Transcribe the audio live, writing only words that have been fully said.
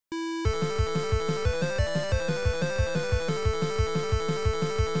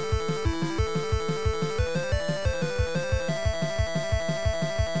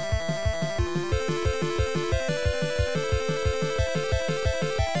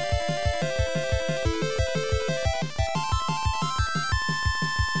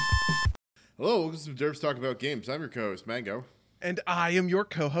Hello, welcome to Derbs Talk About Games. I'm your co-host, Mango. And I am your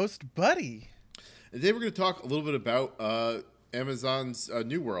co-host, Buddy. And today we're going to talk a little bit about Amazon's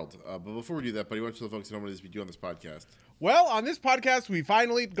New World. But before we do that, Buddy, why don't you tell the folks know what it is we do on this podcast? Well, on this podcast, we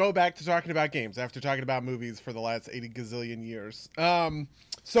finally go back to talking about games after talking about movies for the last 80 gazillion years.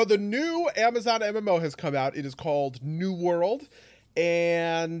 So the new Amazon MMO has come out. It is called New World.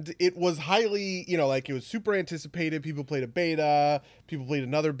 And it was highly, it was super anticipated. People played a beta. People played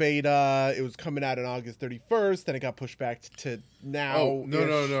another beta. It was coming out on August 31st. Then it got pushed back to now. Oh,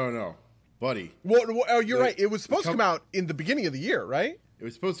 no. Buddy. Well, you're right. It was supposed to come out in the beginning of the year, right? It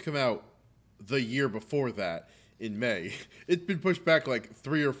was supposed to come out the year before that in May. It's been pushed back like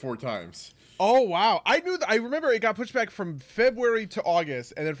 3 or 4 times. Oh, wow. I remember it got pushed back from February to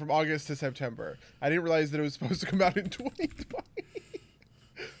August and then from August to September. I didn't realize that it was supposed to come out in 2020.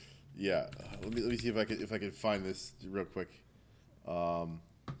 Yeah. Let me see if I can find this real quick. So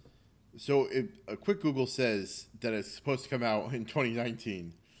a quick Google says that it's supposed to come out in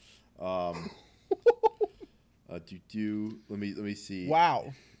 2019. Let me see.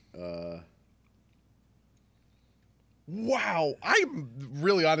 Wow. Wow. I'm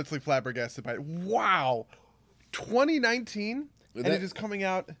really honestly flabbergasted by it. Wow. 2019 and it is coming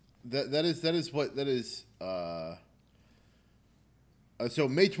out. That is so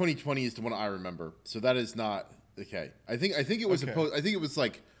May 2020 is the one I remember. So that is not okay. I think it was supposed. I think it was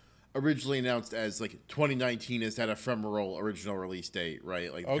like originally announced as like 2019 as that ephemeral original release date,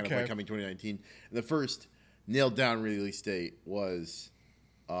 right? Like kind of like coming 2019. And the first nailed down release date was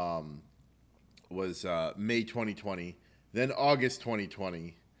May 2020, then August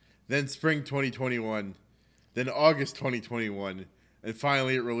 2020, then spring 2021, then August 2021, and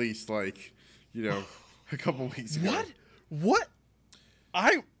finally it released a couple weeks ago. What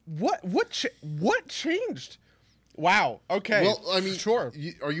changed? Wow. Okay. Well, I mean, sure.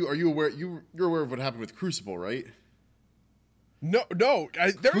 Are you aware? You're aware of what happened with Crucible, right? No.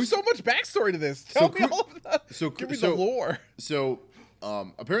 There's so much backstory to this. Tell me all of that. Give me the lore. So,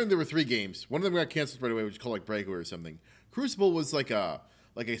 apparently there were 3 games. One of them got canceled right away, which is called like Breakaway or something. Crucible was like a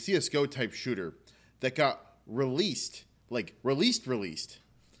CS:GO type shooter that got released,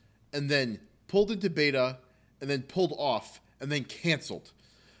 and then pulled into beta, and then pulled off, and then canceled,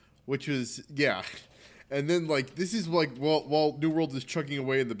 which was and then this is while New World is chugging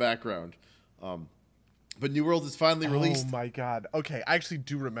away in the background, but New World is finally released. Oh my god! Okay, I actually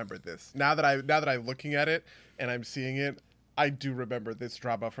do remember this. Now that I'm looking at it and I'm seeing it, I do remember this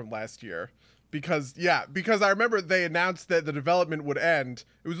drama from last year. Because I remember they announced that the development would end.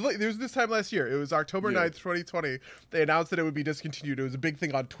 It was this time last year. It was October 9th, 2020. They announced that it would be discontinued. It was a big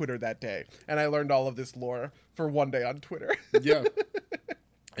thing on Twitter that day. And I learned all of this lore for one day on Twitter. Yeah.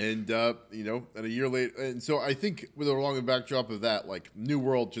 And, and a year later. And so I think with a long backdrop of that, New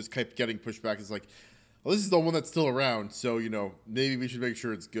World just kept getting pushed back. It's like, well, this is the one that's still around. So, maybe we should make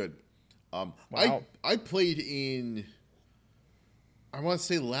sure it's good. Wow. I played in... I want to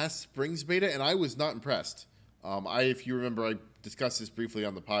say last spring's beta, and I was not impressed. If you remember, I discussed this briefly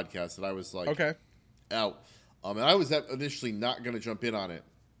on the podcast, that I was out. And I was initially not going to jump in on it.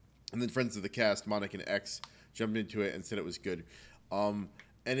 And then friends of the cast, Monica and X, jumped into it and said it was good. And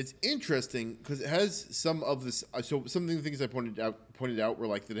it's interesting because it has some of this. So some of the things I pointed out were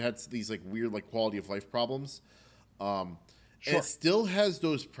that it had these weird quality of life problems. And it still has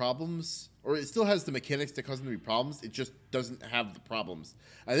those problems. Or it still has the mechanics that cause them to be problems. It just doesn't have the problems.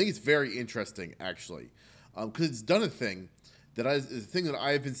 I think it's very interesting, actually, because it's done a thing that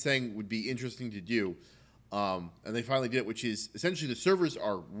I've been saying would be interesting to do, and they finally did it. Which is essentially the servers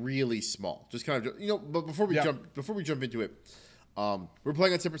are really small. Just kind of But before we jump into it, we're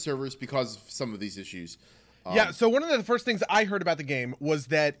playing on separate servers because of some of these issues. So one of the first things I heard about the game was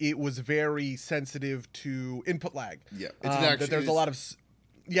that it was very sensitive to input lag. Yeah, that there's a lot of.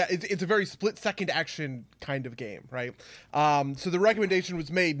 Yeah, it's a very split-second action kind of game, right? So the recommendation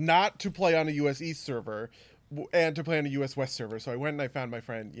was made not to play on a US East server and to play on a US West server. So I went and I found my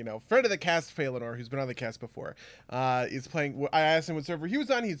friend, friend of the cast, Phalanor, who's been on the cast before, is playing. I asked him what server he was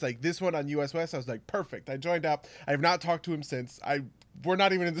on. He's like, this one on US West. I was like, perfect. I joined up. I have not talked to him since. We're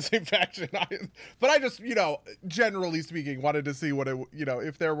not even in the same faction. But I just, generally speaking, wanted to see what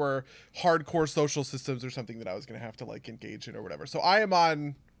if there were hardcore social systems or something that I was going to have to engage in or whatever. So I am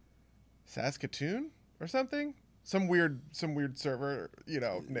on Saskatoon or something. Some weird server,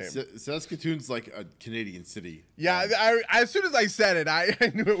 name. Saskatoon's like a Canadian city. Yeah, as soon as I said it, I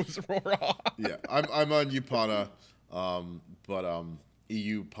knew it was wrong. Yeah, I'm on UPana,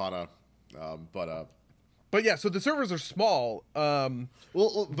 EU Pana, But yeah, so the servers are small.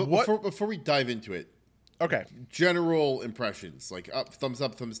 Before we dive into it, okay. General impressions, thumbs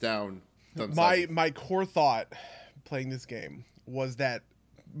up, thumbs down. My core thought playing this game was that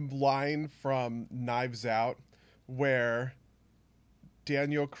line from Knives Out where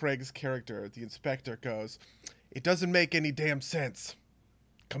Daniel Craig's character, the inspector, goes, "It doesn't make any damn sense.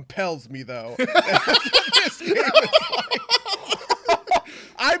 Compels me, though." This game is like.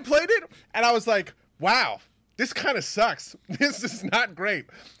 I played it, and I was like, wow, this kind of sucks. This is not great.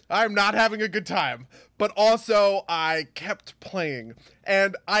 I'm not having a good time. But also, I kept playing.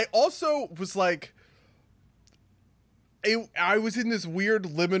 And I also was like, I was in this weird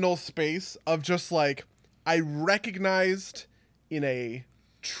liminal space of just like, I recognized in a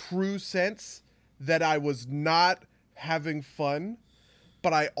true sense that I was not having fun,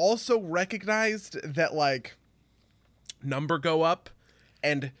 but I also recognized that like number go up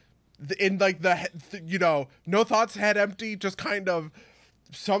and in like the you know, no thoughts, head empty, just kind of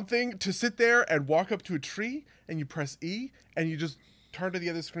something to sit there and walk up to a tree and you press E and you just turn to the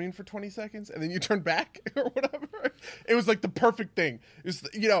other screen for 20 seconds and then you turn back or whatever. It was like the perfect thing. It's,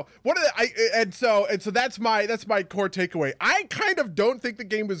 you know, so that's my core takeaway. I kind of don't think the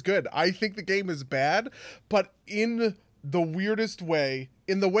game is good. I think the game is bad, but in the weirdest way,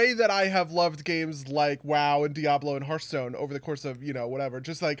 in the way that I have loved games like WoW and Diablo and Hearthstone over the course of, you know, whatever,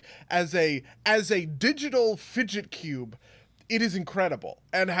 just like as a digital fidget cube, it is incredible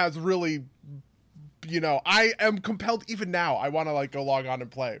and has really, you know, I am compelled even now. I want to like go log on and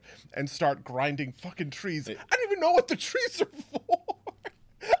play and start grinding fucking trees. I don't even know what the trees are for.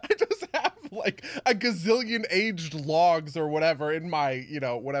 I just have like a gazillion aged logs or whatever in my, you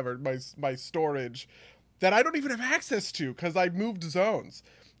know, whatever, my storage that I don't even have access to because I moved zones.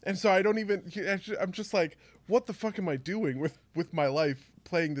 And so I don't even, I'm just like, what the fuck am I doing with my life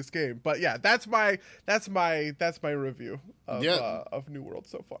playing this game? But yeah, that's my review of New World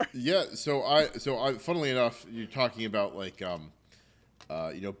so far. Yeah. So I, funnily enough, you're talking about like, you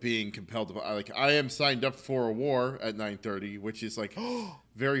know, being compelled to, like, I am signed up for a war at 9:30, which is like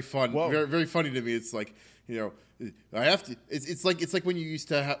very fun, very, very funny to me. It's like, you know, I have to, it's like when you used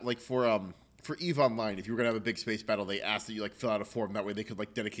to have like for EVE Online, if you were going to have a big space battle, they asked that you like fill out a form. That way they could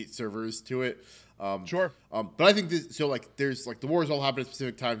like dedicate servers to it. Sure. But I think this, so like there's like the wars all happen at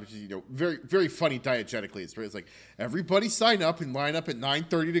specific times, which is, you know, very, very funny diegetically. It's like everybody sign up and line up at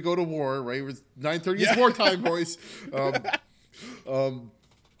 9:30 to go to war, right? 9:30 is wartime, boys. And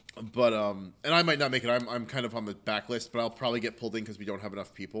I might not make it. I'm kind of on the back list, but I'll probably get pulled in because we don't have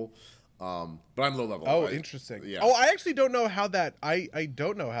enough people. But I'm low level. Oh, right? Interesting. Yeah. Oh, I actually don't know how that. I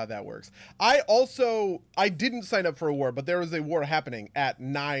don't know how that works. I didn't sign up for a war, but there was a war happening at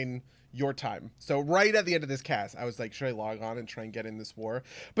 9 your time. So right at the end of this cast, I was like, should I log on and try and get in this war?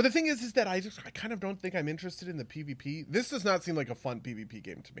 But the thing is that I kind of don't think I'm interested in the PvP. This does not seem like a fun PvP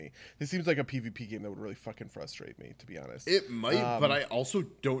game to me. This seems like a PvP game that would really fucking frustrate me, to be honest. It might, but I also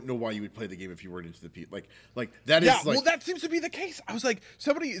don't know why you would play the game if you weren't into the PvP. Like that is. Yeah, well, that seems to be the case. I was like,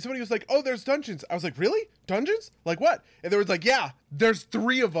 somebody was like, oh, there's dungeons. I was like, really? Dungeons? Like what? And there was like, yeah, there's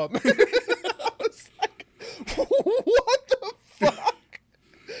 3 of them. I was like, what the fuck?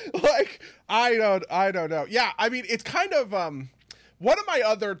 Like, I don't know. Yeah, I mean, it's kind of one of my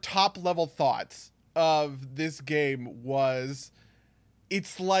other top level thoughts of this game was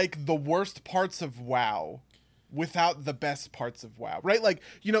it's like the worst parts of WoW without the best parts of WoW, right? Like,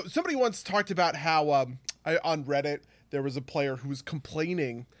 you know, somebody once talked about how on Reddit there was a player who was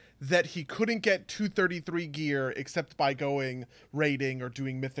complaining that he couldn't get 233 gear except by going raiding or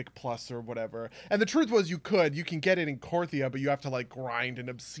doing Mythic Plus or whatever. And the truth was you can get it in Korthia, but you have to like grind an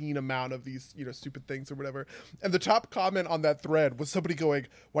obscene amount of these, you know, stupid things or whatever. And the top comment on that thread was somebody going,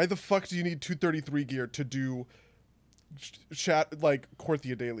 why the fuck do you need 233 gear to do like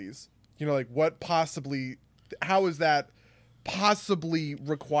Korthia dailies? You know, like how is that possibly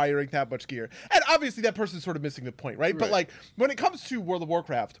requiring that much gear? And obviously that person's sort of missing the point, right? But like when it comes to World of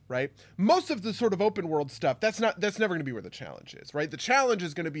Warcraft, right, most of the sort of open world stuff, that's never going to be where the challenge is, right? The challenge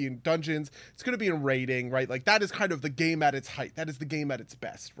is going to be in dungeons, it's going to be in raiding, right? Like that is kind of the game at its height, that is the game at its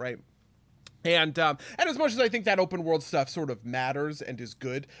best, right? And as much as I think that open world stuff sort of matters and is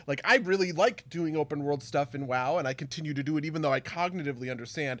good, like I really like doing open world stuff in WoW, and I continue to do it even though I cognitively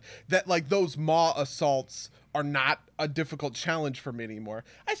understand that like those Maw assaults are not a difficult challenge for me anymore.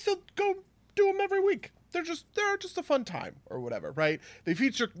 I still go do them every week. They're just a fun time or whatever, right? They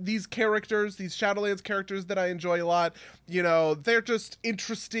feature these characters, these Shadowlands characters that I enjoy a lot. You know, they're just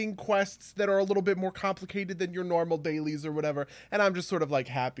interesting quests that are a little bit more complicated than your normal dailies or whatever. And I'm just sort of like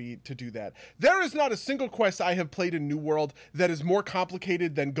happy to do that. There is not a single quest I have played in New World that is more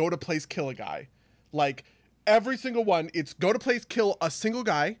complicated than go to place, kill a guy. Like every single one, it's go to place, kill a single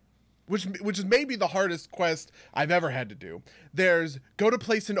guy, which is maybe the hardest quest I've ever had to do. There's go to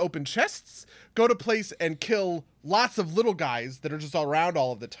place and open chests, go to place and kill lots of little guys that are just all around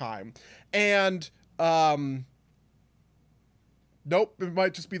all of the time, and nope, it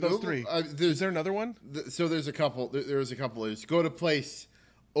might just be those three. Is there another one? So there's a couple. There's a couple. There's go to place,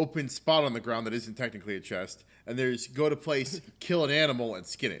 open spot on the ground that isn't technically a chest, and there's go to place, kill an animal and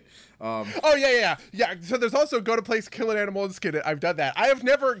skin it. Oh yeah. So there's also go to place, kill an animal and skin it. I've done that. I have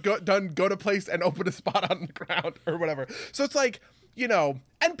never done go to place and open a spot on the ground or whatever. So it's like, you know,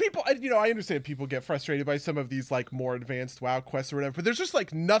 and people, you know, I understand people get frustrated by some of these like more advanced WoW quests or whatever, but there's just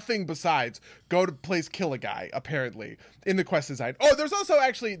like nothing besides go to place, kill a guy apparently in the quest design. Oh, there's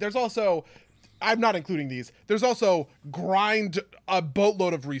also I'm not including these. There's also grind a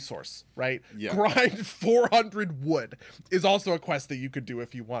boatload of resource, right? Yeah. Grind 400 wood is also a quest that you could do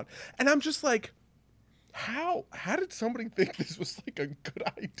if you want. And I'm just like, how did somebody think this was like a good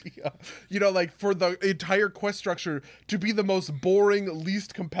idea? You know, like for the entire quest structure to be the most boring,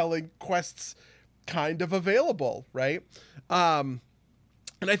 least compelling quests kind of available, right?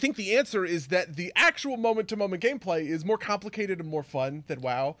 And I think the answer is that the actual moment-to-moment gameplay is more complicated and more fun than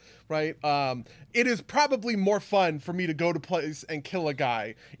WoW, right? It is probably more fun for me to go to place and kill a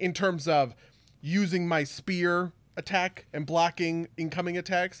guy in terms of using my spear attack and blocking incoming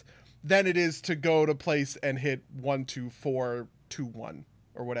attacks than it is to go to place and hit 1, 2, 4, 2, 1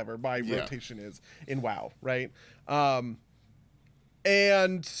 or whatever my rotation is in WoW, right?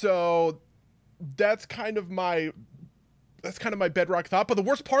 And so that's kind of my bedrock thought. But the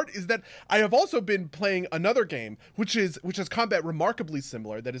worst part is that I have also been playing another game, which has combat remarkably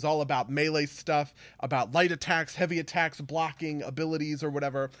similar, that is all about melee stuff, about light attacks, heavy attacks, blocking abilities or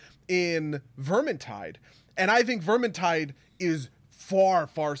whatever, in Vermintide. And I think Vermintide is far,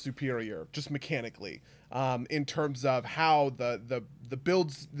 far superior, just mechanically, in terms of how the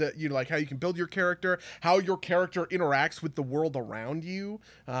builds, that, you know, like how you can build your character, how your character interacts with the world around you,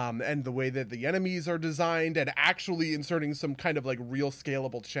 and the way that the enemies are designed, and actually inserting some kind of like real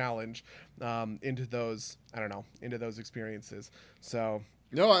scalable challenge into those experiences. So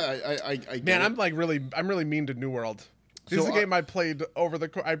no, I man, I'm really mean to New World. This is a game I played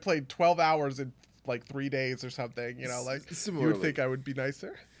I played 12 hours in like 3 days or something, you know, like similarly. You would think I would be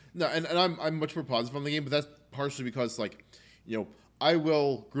nicer. No, and I'm much more positive on the game, but that's partially because, like, you know, I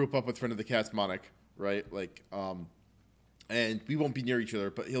will group up with friend of the cast, Monic, right? Like, and we won't be near each other,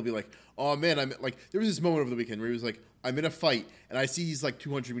 but he'll be like, oh man, I'm like, there was this moment over the weekend where he was like, I'm in a fight, and I see he's like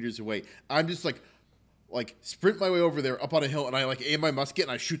 200 meters away. I'm just like sprint my way over there up on a hill, and I like aim my musket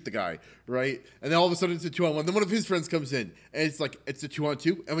and I shoot the guy, right? And then all of a sudden it's a 2-on-1. Then one of his friends comes in, and it's a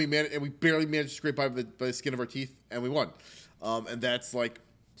 2-on-2, and we barely managed to scrape by the skin of our teeth, and we won. And that's like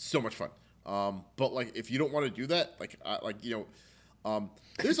so much fun. But like if you don't want to do that,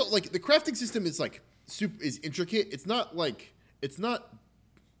 there's like the crafting system is like is intricate. It's not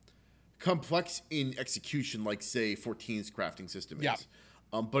complex in execution like say 14's crafting system is. Yeah.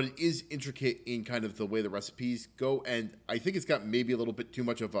 But it is intricate in kind of the way the recipes go, and I think it's got maybe a little bit too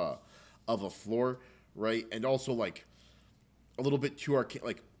much of a floor, right? And also like a little bit too arcade.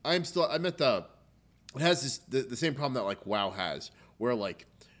 Like it has the same problem that like WoW has, where like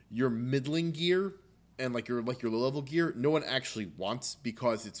your middling gear and like your low level gear, no one actually wants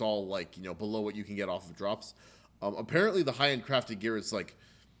because it's all like, you know, below what you can get off of drops. Apparently the high end crafted gear is like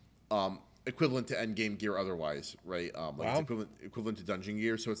equivalent to end game gear otherwise, right? Wow. It's equivalent to dungeon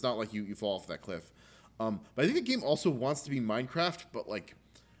gear, so it's not like you fall off that cliff. But I think the game also wants to be Minecraft, but like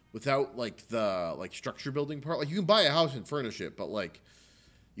without like the like structure building part. Like you can buy a house and furnish it, but like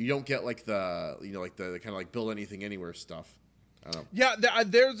you don't get like the, you know, like the kind of like build anything anywhere stuff. I don't know. Yeah,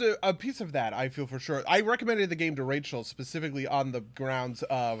 there's a piece of that, I feel, for sure. I recommended the game to Rachel specifically on the grounds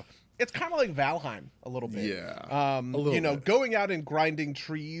of it's kind of like Valheim a little bit. Yeah. A little bit. Going out and grinding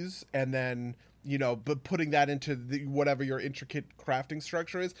trees and then, you know, but putting that into whatever your intricate crafting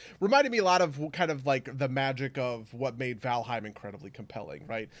structure is reminded me a lot of kind of like the magic of what made Valheim incredibly compelling,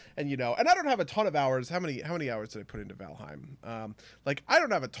 right? And, you know, and I don't have a ton of hours. How many hours did I put into Valheim? Like I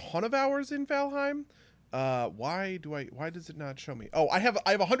don't have a ton of hours in Valheim. Why does it not show me? Oh, I have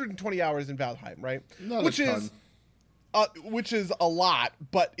 120 hours in Valheim, right? Which is a lot,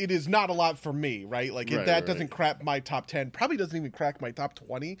 but it is not a lot for me, right? Like that doesn't crack my top 10, probably doesn't even crack my top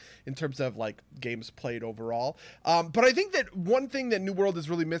 20 in terms of like games played overall. But I think that one thing that New World is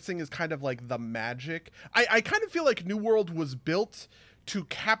really missing is kind of like the magic. I kind of feel like New World was built to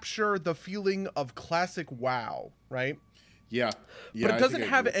capture the feeling of classic WoW, right? Yeah. But it doesn't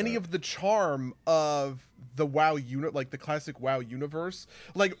have any of the charm of the WoW unit, like the classic WoW universe.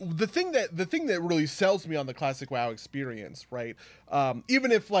 Like the thing that really sells me on the classic WoW experience, right?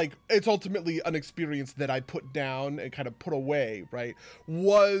 Even if like it's ultimately an experience that I put down and kind of put away, right?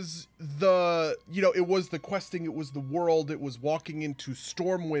 Was it was the questing, it was the world, it was walking into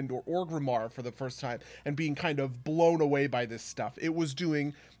Stormwind or Orgrimmar for the first time and being kind of blown away by this stuff. It was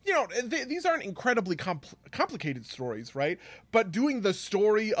doing, these aren't incredibly complicated stories, right? But doing the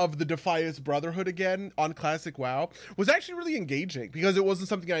story of the Defias Brotherhood again on classic WoW was actually really engaging because it wasn't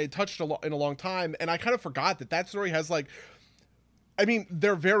something I had touched in a long time, and I kind of forgot that story has like, I mean,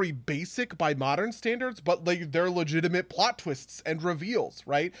 they're very basic by modern standards, but like they're legitimate plot twists and reveals,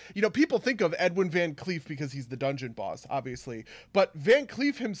 right? People think of Edwin Van Cleef because he's the dungeon boss, obviously, but Van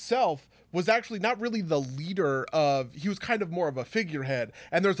Cleef himself was actually not really the leader he was kind of more of a figurehead.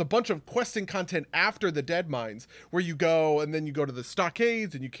 And there's a bunch of questing content after the Deadmines where you go and then you go to the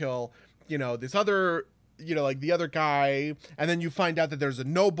stockades and you kill, this other, like the other guy, and then you find out that there's a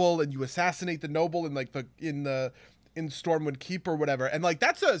noble and you assassinate the noble in Stormwind Keep or whatever. And like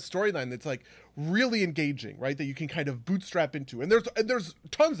that's a storyline that's like really engaging, right? That you can kind of bootstrap into. And there's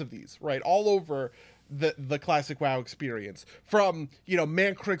tons of these, right? All over the classic WoW experience. From,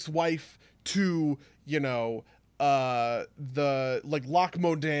 Mancrick's wife to, the like Loch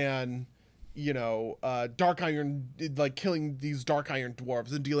Modan, Dark Iron, like killing these Dark Iron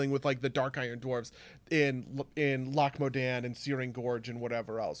dwarves and dealing with like the Dark Iron dwarves in Loch Modan and Searing Gorge and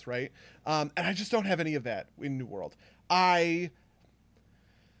whatever else, right? And I just don't have any of that in New World. There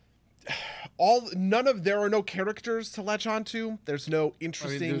are no characters to latch onto. There's no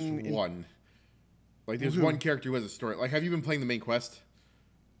interesting. I mean, there's one. Like there's one character who has a story. Like, have you been playing the main quest?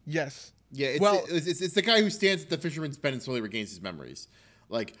 Yes. Yeah. It's the guy who stands at the fisherman's bend and slowly regains his memories.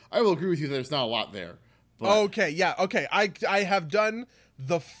 Like, I will agree with you that there's not a lot there. But... Okay, yeah, okay. I have done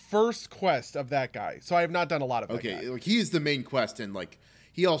the first quest of that guy, so I have not done a lot of that guy. Okay, like, he is the main quest, and, like,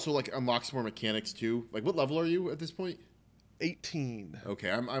 he also, like, unlocks more mechanics, too. Like, what level are you at this point? 18. Okay,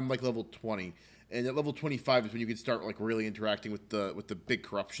 I'm like, level 20. And at level 25 is when you can start, like, really interacting with the big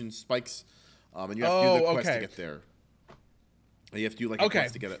corruption spikes. And you have to do the quest to get there. You have to do like a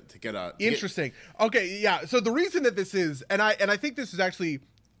quest to get a interesting. Okay, yeah. So the reason that this is, and I think this is actually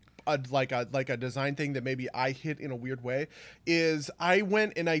like a design thing that maybe I hit in a weird way, is I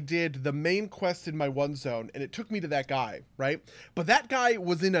went and I did the main quest in my one zone, and it took me to that guy, right? But that guy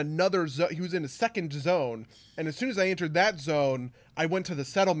was in another zone. He was in a second zone, and as soon as I entered that zone, I went to the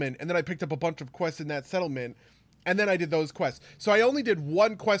settlement, and then I picked up a bunch of quests in that settlement, and then I did those quests. So I only did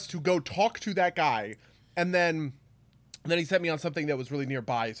one quest to go talk to that guy, and then he sent me on something that was really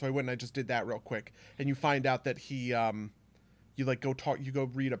nearby, so I went and I just did that real quick. And you find out that he, you go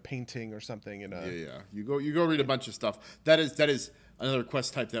read a painting or something. Yeah. You go read a bunch of stuff. That is another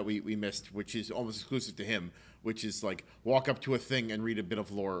quest type that we missed, which is almost exclusive to him, which is like walk up to a thing and read a bit of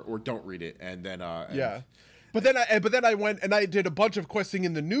lore, or don't read it, and then yeah. But then I went and I did a bunch of questing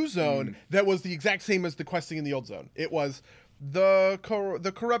in the new zone that was the exact same as the questing in the old zone. It was the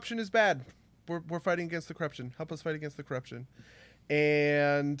corruption is bad. We're fighting against the corruption. Help us fight against the corruption.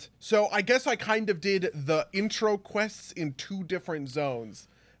 And so I guess I kind of did the intro quests in two different zones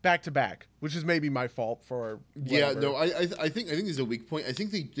back to back, which is maybe my fault for whatever. Yeah, no, I think there's a weak point. I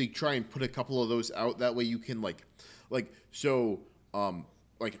think they try and put a couple of those out. That way you can like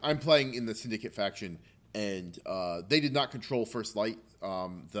I'm playing in the Syndicate faction, and they did not control First Light.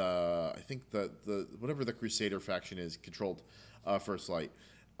 I think the whatever the Crusader faction is controlled First Light.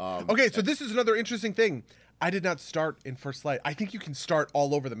 Okay, so this is another interesting thing. I did not start in First Light. I think you can start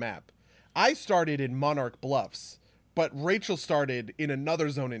all over the map. I started in Monarch Bluffs, but Rachel started in another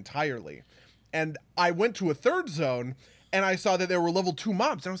zone entirely. And I went to a third zone, and I saw that there were level 2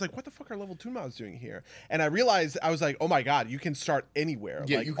 mobs. And I was like, what the fuck are level 2 mobs doing here? And I realized, I was like, oh my god, you can start anywhere.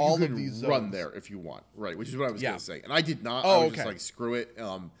 Yeah, like you all can of these zones. run there if you want. Right, which is what I was going to say. And I did not. Oh, I was okay. just like, screw it.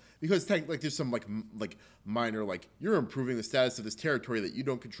 Because there's some like minor, like, you're improving the status of this territory that you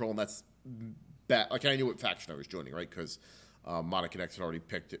don't control, and that's bad. Like, I knew what faction I was joining, right? Because Monica X had already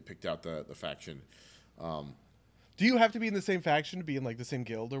picked out the faction. Do you have to be in the same faction to be in like the same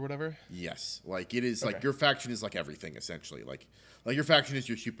guild or whatever? Yes, like it is. Okay. Like your faction is like everything essentially. Like your faction is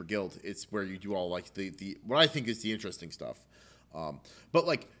your super guild. It's where you do all like the what I think is the interesting stuff. But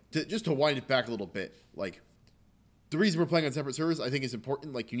like just to wind it back a little bit, like the reason we're playing on separate servers, I think is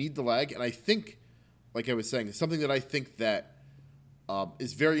important. Like you need the lag, and I think, like I was saying, something that I think that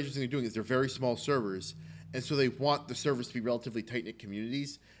is very interesting they're doing is they're very small servers, and so they want the servers to be relatively tight knit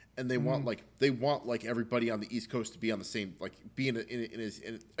communities. And they want everybody on the East Coast to be on the same, like be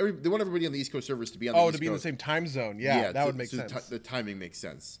they want everybody on the East Coast servers to be on the East Coast. In the same time zone. Yeah, that would make sense. The timing makes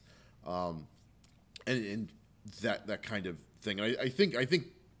sense. and that kind of thing. And I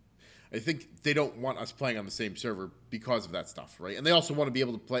think they don't want us playing on the same server because of that stuff, right? And they also want to be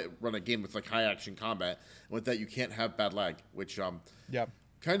able to run a game with like high action combat, and with that you can't have bad lag, which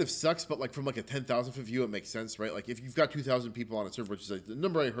kind of sucks. But like from like a 10,000 foot view, it makes sense, right? Like if you've got 2,000 people on a server, which is like the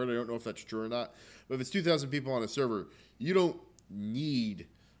number I heard, I don't know if that's true or not, but if it's 2,000 people on a server, you don't need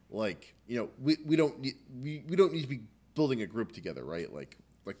like we don't need to be building a group together, right? Like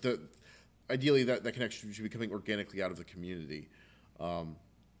ideally that connection should be coming organically out of the community.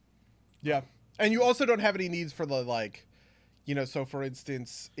 Yeah. And you also don't have any needs for the, like, so for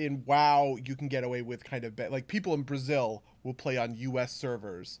instance, in WoW, you can get away with kind of, like, people in Brazil will play on US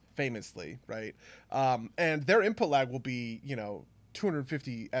servers, famously, right? And their input lag will be,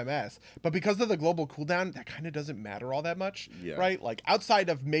 250 ms. But because of the global cooldown, that kind of doesn't matter all that much, right? Like, outside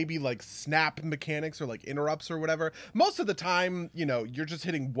of maybe, like, snap mechanics or, like, interrupts or whatever, most of the time, you're just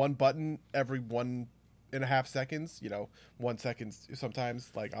hitting one button every 1.5 seconds, 1 second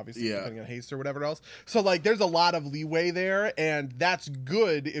sometimes, like obviously depending on haste or whatever else. So like there's a lot of leeway there, and that's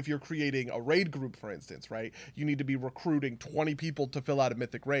good if you're creating a raid group, for instance, right? You need to be recruiting 20 people to fill out a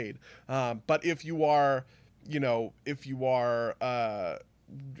mythic raid. But if you are,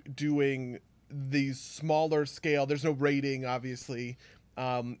 doing these smaller scale, there's no raiding, obviously.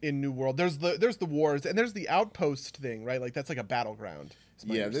 In New World, there's the wars, and there's the outpost thing, right? Like that's like a battleground.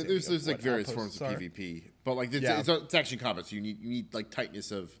 Yeah, there's like various forms of PvP, but like it's action combat, so you need like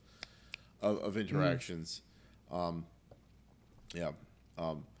tightness of interactions. But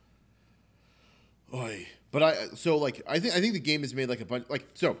I think the game is made like a bunch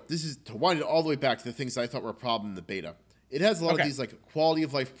so this is to wind it all the way back to the things that I thought were a problem in the beta. It has a lot of these like quality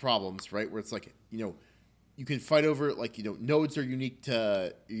of life problems, right? Where it's like you can fight over like nodes are unique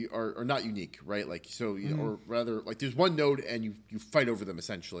to are not unique, right? Like so or rather like there's one node and you fight over them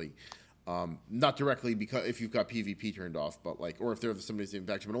essentially, not directly because if you've got PvP turned off, but like or if they're somebody's in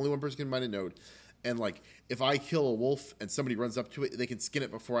faction, but only one person can mine a node, and like if I kill a wolf and somebody runs up to it, they can skin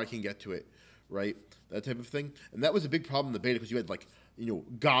it before I can get to it, right? That type of thing, and that was a big problem in the beta because you had like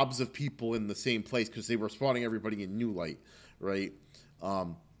gobs of people in the same place because they were spawning everybody in New Light, right?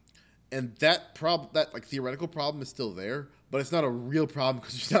 And that like theoretical problem is still there, but it's not a real problem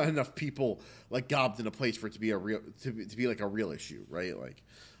because there's not enough people like gobbed in a place for it to be a real to be like a real issue, right? Like,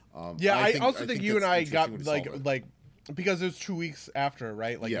 I also think you and I got like because it was 2 weeks after,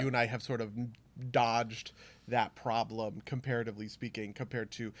 right? Like you and I have sort of dodged that problem comparatively speaking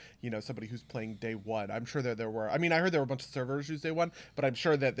compared to somebody who's playing day one. I'm sure that there were. I mean, I heard there were a bunch of servers who's day one, but I'm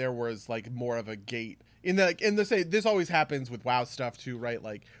sure that there was like more of a gate in the say. This always happens with WoW stuff too, right?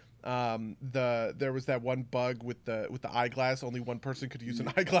 Like. There was that one bug with the eyeglass. Only one person could use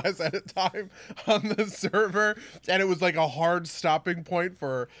an eyeglass at a time on the server, and it was like a hard stopping point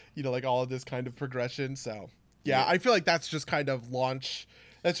for like all of this kind of progression. So I feel like that's just kind of launch.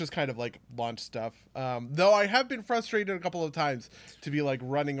 That's just kind of like launch stuff. Though I have been frustrated a couple of times to be like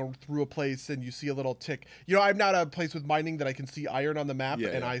running through a place and you see a little tick. I'm not a place with mining that I can see iron on the map,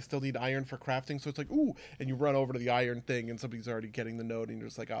 and I still need iron for crafting. So it's like, ooh, and you run over to the iron thing and somebody's already getting the node and you're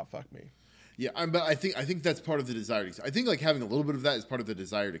just like, oh, fuck me. Yeah, but I think that's part of the desired. I think like having a little bit of that is part of the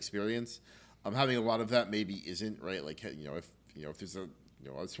desired experience. Having a lot of that maybe isn't, right? Like if there's a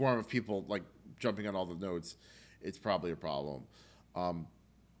swarm of people like jumping on all the nodes, it's probably a problem.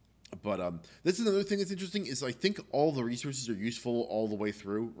 But this is another thing that's interesting is I think all the resources are useful all the way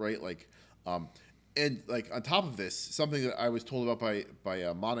through, right? Like, and like on top of this, something that I was told about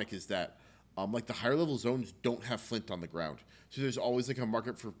by Monic is that like the higher level zones don't have flint on the ground, so there's always like a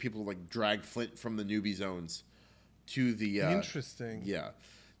market for people to like drag flint from the newbie zones to the interesting. Yeah,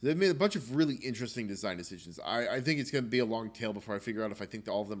 they've made a bunch of really interesting design decisions. I think it's going to be a long tail before I figure out if I think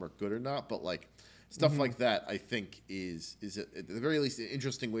that all of them are good or not, but like. Stuff like that, I think, is at the very least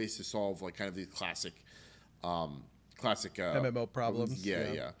interesting ways to solve like kind of these classic MMO problems.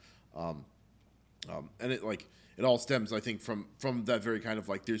 Yeah. And it all stems, I think, from that very kind of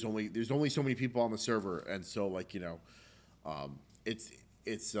like there's only so many people on the server, and so like it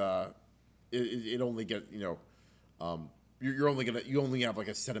only get you only have like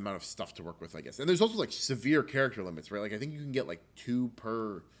a set amount of stuff to work with, I guess. And there's also like severe character limits, right? Like I think you can get like 2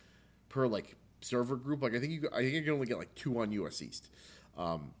 per like server group. Like I think you can only get like 2 on US East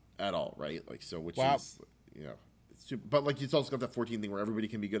at all, right? Like so, which is it's super, but like it's also got that 14 thing where everybody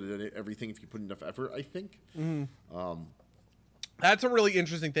can be good at everything if you put enough effort, I think. That's a really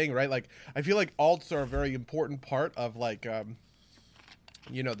interesting thing, right? Like I feel like alts are a very important part of like the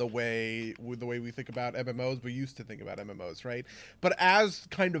way we think about MMOs. We used to think about MMOs, right? But as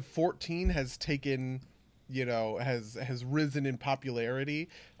kind of 14 has taken has risen in popularity.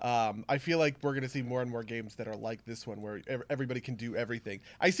 I feel like we're going to see more and more games that are like this one, where everybody can do everything.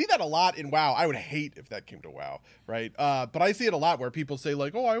 I see that a lot in WoW. I would hate if that came to WoW, right? But I see it a lot where people say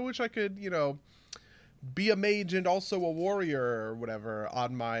like, "Oh, I wish I could, be a mage and also a warrior or whatever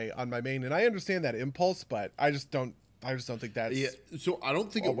on my main." And I understand that impulse, but I just don't think that's So I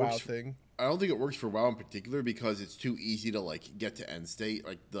don't think it WoW works. thing. I don't think it works for WoW in particular because it's too easy to like get to end state.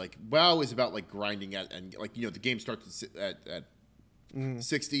 Like WoW is about like grinding at and like the game starts at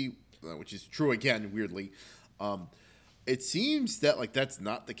 60, which is true again weirdly. It seems that like that's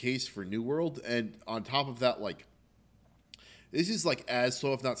not the case for New World, and on top of that, like this is like as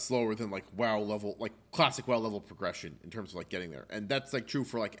slow if not slower than like WoW level, like classic WoW level progression in terms of like getting there, and that's like true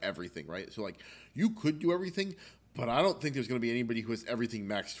for like everything, right? So like you could do everything. But I don't think there's going to be anybody who has everything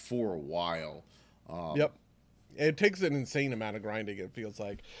maxed for a while. Yep. It takes an insane amount of grinding, it feels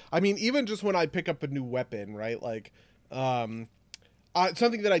like. I mean, even just when I pick up a new weapon, right? Like, something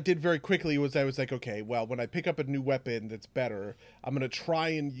that I did very quickly was I was like, okay, well, when I pick up a new weapon that's better, I'm going to try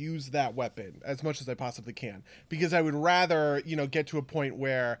and use that weapon as much as I possibly can. Because I would rather, get to a point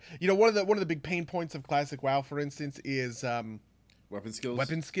where, one of the big pain points of classic WoW, for instance, is... weapon skills?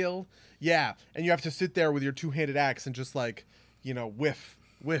 Weapon skill. Yeah. And you have to sit there with your two-handed axe and just like, whiff,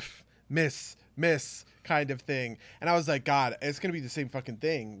 miss kind of thing. And I was like, God, it's going to be the same fucking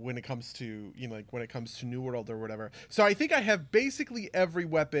thing when it comes to, when it comes to New World or whatever. So I think I have basically every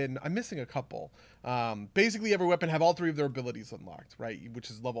weapon. I'm missing a couple. Basically every weapon have all three of their abilities unlocked, right?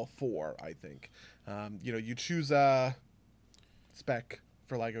 Which is level 4, I think. You choose a spec,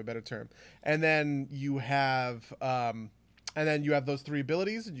 for lack of a better term. And then you have... those 3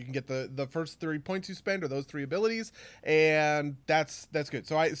 abilities, and you can get the first 3 points you spend or those 3 abilities, and that's good.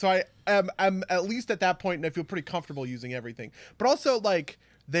 So I'm at least at that point, and I feel pretty comfortable using everything. But also, like,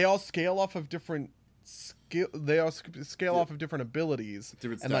 they all scale off of different off of different abilities,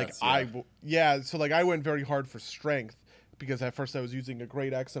 different and stats, like so like I went very hard for strength because at first I was using a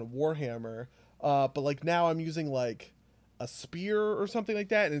great axe and a warhammer, but like now I'm using like a spear or something like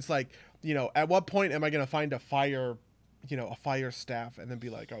that, and it's like, at what point am I gonna find a fire staff and then be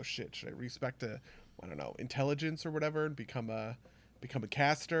like, oh shit, should I respec to, I don't know, intelligence or whatever and become a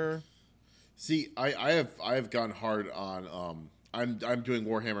caster? See, I have gone hard on I'm doing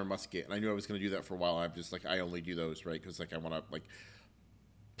Warhammer Musket, and I knew I was going to do that for a while. I'm just like, I only do those, right? Because like I want to like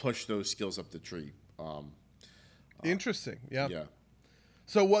push those skills up the tree. Interesting. Yeah. Yeah.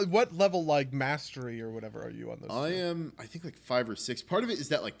 So what level like mastery or whatever are you on those? I think like 5 or 6. Part of it is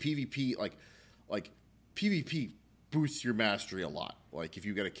that like PvP like PvP boosts your mastery a lot. Like if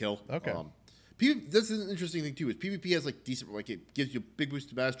you get a kill. Okay. That's an interesting thing too. Is PvP has like decent, like it gives you a big boost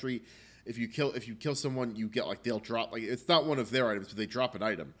to mastery. If you kill someone, you get like they'll drop, like it's not one of their items, but they drop an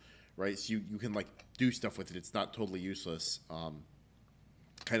item, right? So you can like do stuff with it. It's not totally useless.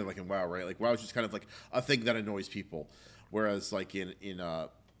 Kind of like in WoW, right? Like WoW is just kind of like a thing that annoys people, whereas like in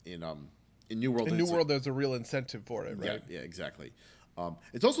New World, there's a real incentive for it, right? Yeah, exactly.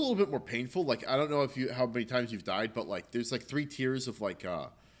 It's also a little bit more painful. Like I don't know how many times you've died, but like there's like 3 tiers of like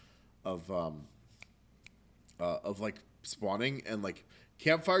like spawning, and like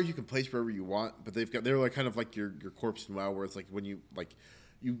campfires you can place wherever you want, but they're like kind of like your corpse in WoW, where it's like when you like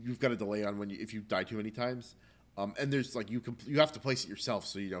you've got a delay on if you die too many times, and there's like you have to place it yourself,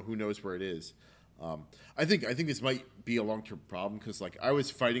 so who knows where it is. I think this might be a long-term problem because like I was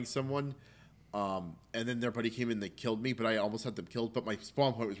fighting someone. And then their buddy came in and they killed me, but I almost had them killed. But my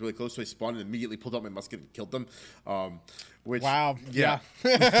spawn point was really close, so I spawned and immediately pulled out my musket and killed them. Which, wow. Yeah.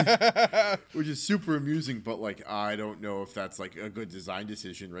 Which is super amusing, but like I don't know if that's like a good design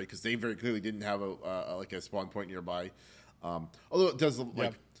decision, right? Because they very clearly didn't have a spawn point nearby. Although it does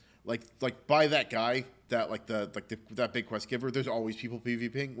like by that guy that big quest giver, there's always people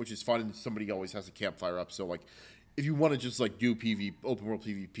PvPing, which is fun, and somebody always has a campfire up. So like if you want to just like do open world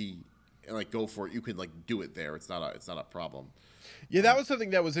PvP and like go for it, you can like do it there. It's not a problem. Yeah, that was something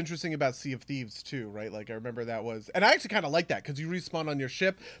that was interesting about Sea of Thieves too, right? Like I remember that was, and I actually kind of like that because you respawn on your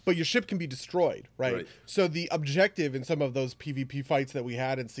ship, but your ship can be destroyed, right? So the objective in some of those PvP fights that we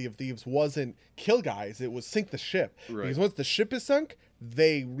had in Sea of Thieves wasn't kill guys; it was sink the ship. Right. Because once the ship is sunk,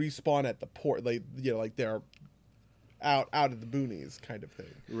 they respawn at the port. Like like they're out of the boonies, kind of thing.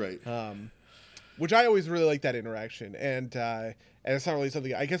 Right. Which I always really like that interaction, and it's not really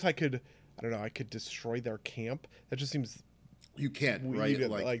something. I guess I could destroy their camp. That just seems You can't, right?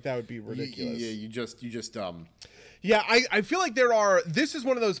 Like that would be ridiculous. You just Yeah, I feel like this is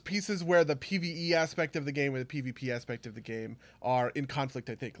one of those pieces where the PvE aspect of the game and the PvP aspect of the game are in conflict,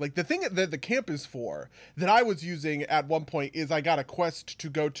 I think. Like the thing that the camp is for, that I was using at one point, is I got a quest to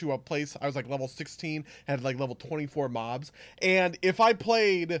go to a place. I was like level 16, had like level 24 mobs. And if I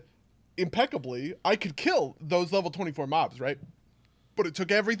played impeccably, I could kill those level 24 mobs, right? But it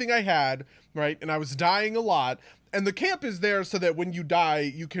took everything I had, right? And I was dying a lot. And the camp is there so that when you die,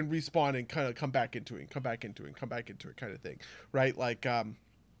 you can respawn and kind of come back into it, come back into it, come back into it, kind of thing, right? Like, it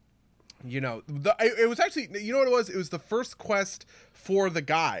was actually, you know what it was? It was the first quest for the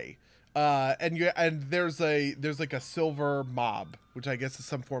guy, and there's like a silver mob, which I guess is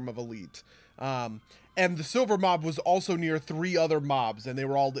some form of elite, and the silver mob was also near 3 other mobs, and they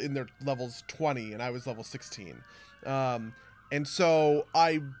were all in their levels 20, and I was level 16. And so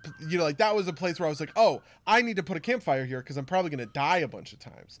that was a place where I was like, oh, I need to put a campfire here because I'm probably going to die a bunch of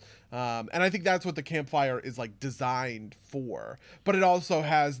times. And I think that's what the campfire is like designed for. But it also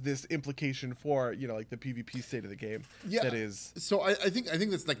has this implication for, like the PvP state of the game. Yeah. That is. So I think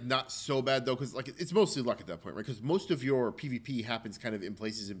that's like not so bad though, because like it's mostly luck at that point, right? Because most of your PvP happens kind of in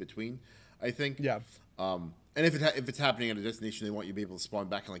places in between, I think. Yeah. And if it's happening at a destination, they want you to be able to spawn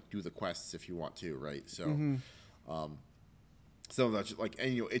back and like do the quests if you want to, right? So. Mm-hmm. So that's like,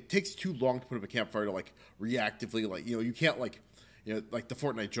 and it takes too long to put up a campfire to like reactively, like you can't like like the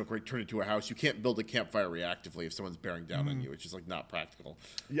Fortnite joke, right? Turn it into a house. You can't build a campfire reactively if someone's bearing down on you. It's just like not practical.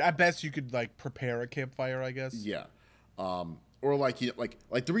 Yeah, at best you could like prepare a campfire, I guess. Yeah, or like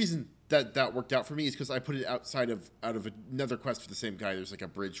like the reason that worked out for me is because I put it out of another quest for the same guy. There's like a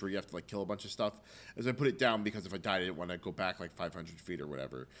bridge where you have to like kill a bunch of stuff. As I put it down because if I died, I didn't want to go back like 500 feet or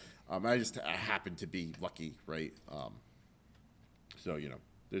whatever. I happened to be lucky, right? So,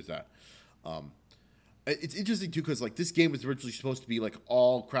 there's that. It's interesting, too, because, like, this game was originally supposed to be, like,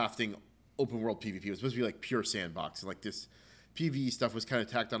 all crafting open world PvP. It was supposed to be, like, pure sandbox. And, like, this PvE stuff was kind of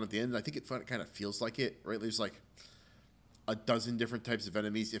tacked on at the end. And I think it kind of feels like it, right? There's, like, a dozen different types of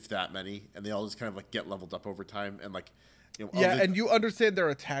enemies, if that many. And they all just kind of, like, get leveled up over time. And, like, and you understand their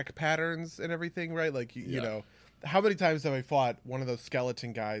attack patterns and everything, right? Like, you know, how many times have I fought one of those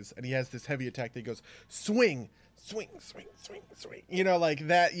skeleton guys, and he has this heavy attack that goes, swing, swing, swing, swing, swing. Like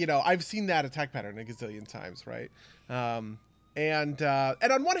that, I've seen that attack pattern a gazillion times, right? And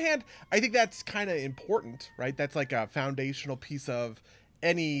on one hand, I think that's kind of important, right? That's like a foundational piece of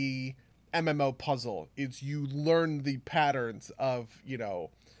any MMO puzzle, is you learn the patterns of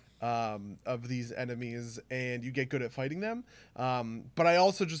these enemies and you get good at fighting them. But I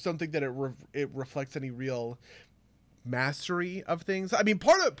also just don't think that it reflects any real mastery of things. I mean,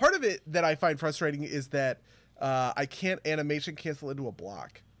 part of it that I find frustrating is that I can't animation cancel into a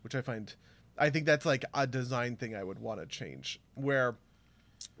block, which I think that's like a design thing I would want to change, where,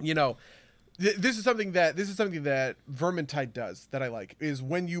 this is something that Vermintide does that I like, is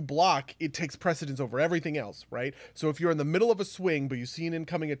when you block, it takes precedence over everything else, right? So if you're in the middle of a swing, but you see an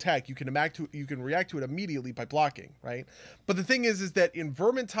incoming attack, you can react to it immediately by blocking, right? But the thing is that in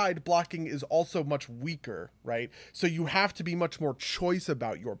Vermintide, blocking is also much weaker, right? So you have to be much more choice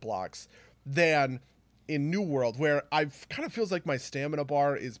about your blocks than in New World, where I kind of feels like my stamina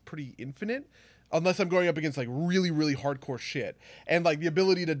bar is pretty infinite, unless I'm going up against like really, really hardcore shit. And like the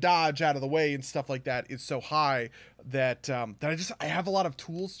ability to dodge out of the way and stuff like that is so high that I have a lot of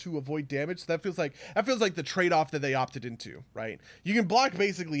tools to avoid damage. So that feels like the trade-off that they opted into, right? You can block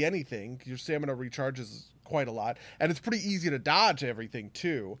basically anything. Your stamina recharges quite a lot, and it's pretty easy to dodge everything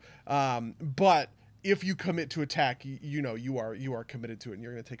too. But if you commit to attack, you are committed to it, and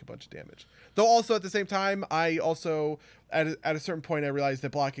you're going to take a bunch of damage. Though also at the same time, I also at a certain point I realized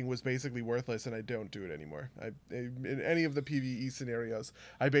that blocking was basically worthless, and I don't do it anymore. In any of the PvE scenarios,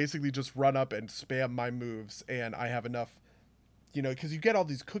 I basically just run up and spam my moves, and I have enough, because you get all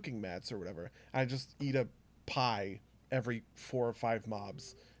these cooking mats or whatever. I just eat a pie every 4 or 5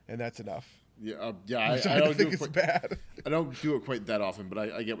 mobs, and that's enough. Yeah, I don't think it's bad. I don't do it quite that often, but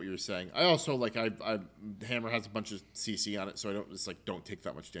I get what you're saying. I also Hammer has a bunch of CC on it, so I don't take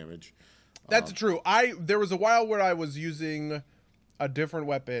that much damage. That's true. There was a while where I was using a different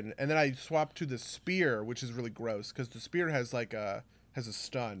weapon, and then I swapped to the spear, which is really gross because the spear has a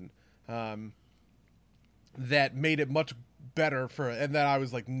stun that made it much better and then I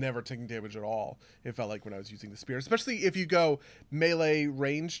was like never taking damage at all, it felt like, when I was using the spear, especially if you go melee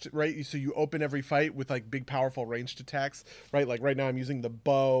ranged, right? So you open every fight with like big powerful ranged attacks, right? Like right now I'm using the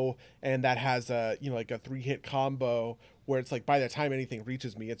bow, and that has a like a 3-hit combo where it's like by the time anything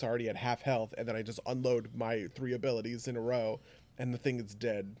reaches me, it's already at half health, and then I just unload my 3 abilities in a row and the thing is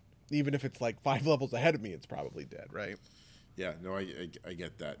dead. Even if it's like 5 levels ahead of me, it's probably dead, right? Yeah, no, I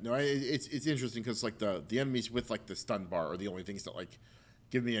get that. No, it's interesting because like the enemies with like the stun bar are the only things that like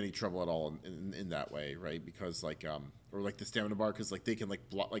give me any trouble at all in that way, right? Because like or like the stamina bar because like they can like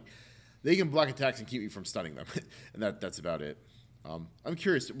block attacks and keep me from stunning them, and that's about it. I'm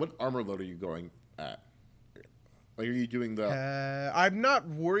curious, what armor load are you going at? Like, are you doing the? I'm not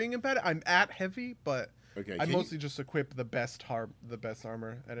worrying about it. I'm at heavy, but Okay, I mostly just equip the best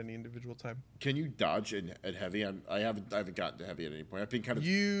armor at any individual time. Can you dodge at heavy? I haven't gotten to heavy at any point. I've been kind of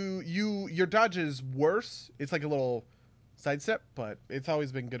your dodge is worse. It's like a little sidestep, but it's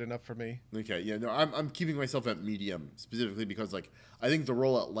always been good enough for me. Okay, yeah, no, I'm keeping myself at medium specifically because like I think the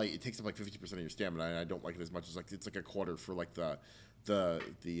roll at light it takes up like 50% of your stamina, and I don't like it as much as like it's like a quarter for like the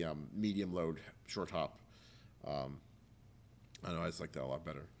medium load short hop. I don't know, I just like that a lot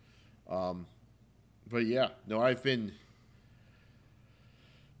better. But yeah, no, I've been.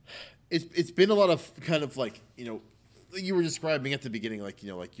 It's been a lot of kind of like you were describing at the beginning, like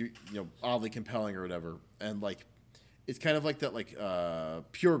like you oddly compelling or whatever, and like it's kind of like that like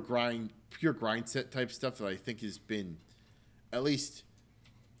pure grind set type stuff that I think has been at least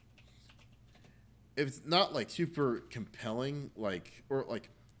if it's not like super compelling or it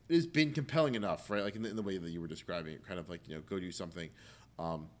has been compelling enough, right? Like in the way that you were describing it, kind of like go do something.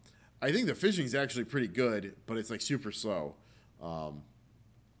 I think the fishing is actually pretty good, but it's like super slow,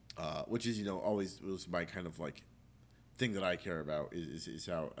 which is always was my kind of like thing that I care about is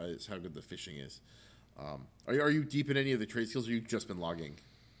how good the fishing is. Are you deep in any of the trade skills, or you've just been logging?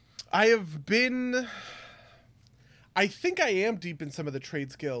 I think I am deep in some of the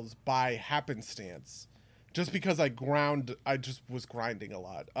trade skills by happenstance. Just because I just was grinding a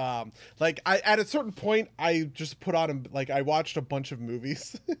lot. At a certain point, I just put on I watched a bunch of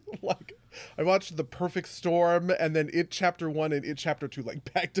movies. I watched The Perfect Storm and then It Chapter 1 and It Chapter 2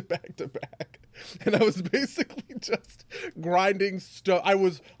 back to back to back. And I was basically just grinding stuff.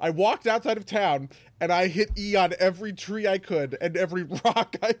 I walked outside of town and I hit E on every tree I could and every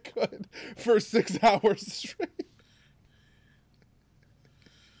rock I could for 6 hours straight.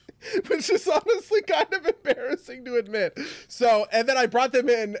 Which is honestly kind of embarrassing to admit. So, and then I brought them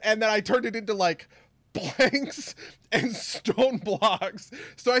in, and then I turned it into blanks and stone blocks.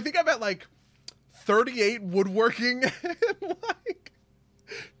 So I think I'm at 38 woodworking and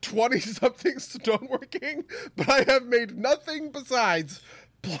 20 something stoneworking, but I have made nothing besides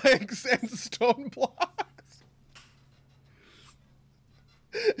blanks and stone blocks.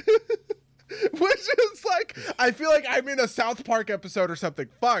 Which is I feel like I'm in a South Park episode or something.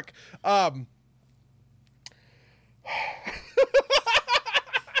 Fuck.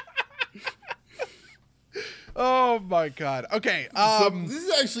 Oh my god. Okay. So this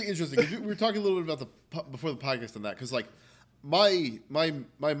is actually interesting because we were talking a little bit about before the podcast on that because my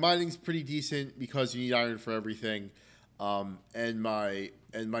mining's pretty decent because you need iron for everything, and my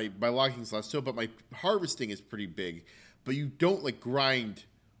logging's less so, but my harvesting is pretty big. But you don't grind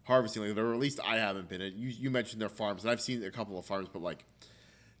harvesting or at least I haven't been. You mentioned their farms, and I've seen a couple of farms, but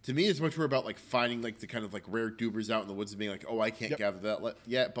to me, it's much more about finding the kind of rare dubers out in the woods and being oh, I can't gather that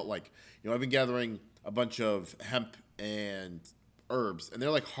yet, but I've been gathering a bunch of hemp and herbs, and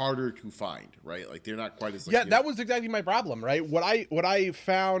they're harder to find, right? They're not quite as that was exactly my problem, right? What I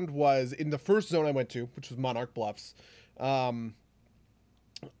found was in the first zone I went to, which was Monarch Bluffs.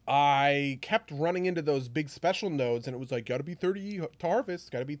 I kept running into those big special nodes, and it was gotta be 30 to harvest,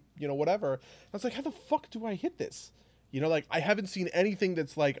 gotta be, whatever. I was how the fuck do I hit this? I haven't seen anything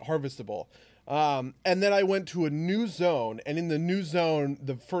that's harvestable. And then I went to a new zone, and in the new zone,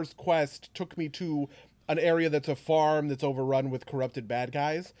 the first quest took me to an area that's a farm that's overrun with corrupted bad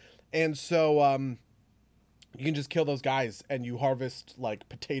guys. And so, you can just kill those guys, and you harvest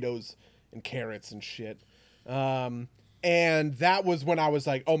potatoes and carrots and shit. And that was when I was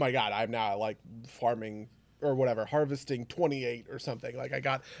oh my god, I'm now farming or whatever, harvesting 28 or something. I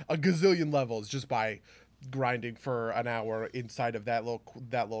got a gazillion levels just by grinding for an hour inside of that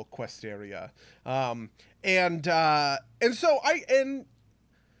little quest area. And so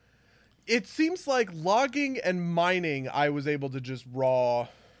it seems logging and mining, I was able to just raw.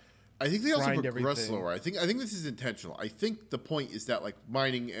 I think they also progress slower. I think this is intentional. I think the point is that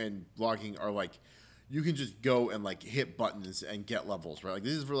mining and logging are you can just go and hit buttons and get levels, right?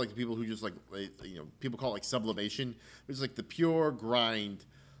 This is for the people who just people call it sublimation. It's the pure grind.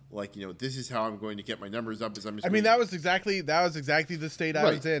 This is how I'm going to get my numbers up. That was exactly the state I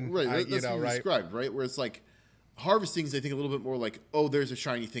was in. Right, that's what you described, right? Where it's harvesting is I think a little bit more oh, there's a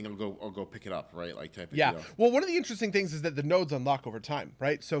shiny thing, I'll go pick it up, right? Type of deal. Well, one of the interesting things is that the nodes unlock over time,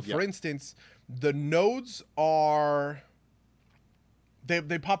 right? So for instance, the nodes are.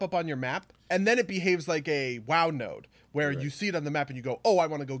 They pop up on your map, and then it behaves like a WoW node, where you see it on the map and you go, oh, I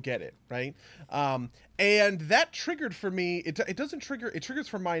want to go get it, right? And that triggered for me. It doesn't trigger. It triggers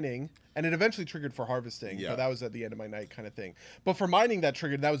for mining, and it eventually triggered for harvesting. Yeah. But that was at the end of my night kind of thing. But for mining, that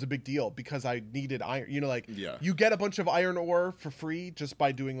triggered. That was a big deal because I needed iron. You know, like you get a bunch of iron ore for free just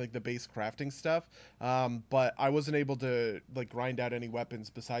by doing like the base crafting stuff. But I wasn't able to like grind out any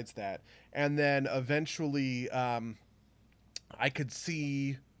weapons besides that. And then eventually, I could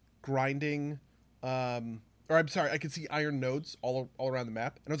see grinding. Or I'm sorry, I could see iron nodes all around the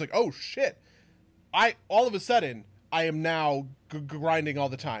map, and I was like, oh shit. All of a sudden I am now grinding all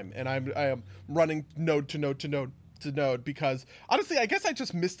the time, and I am running node to node to node to node because honestly I guess I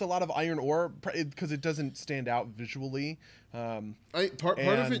just missed a lot of iron ore because it doesn't stand out visually. Part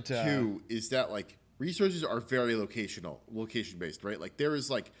of it too is that like resources are very location based, right? Like there is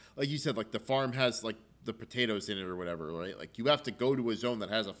like you said, like the farm has like the potatoes in it or whatever, right? Like you have to go to a zone that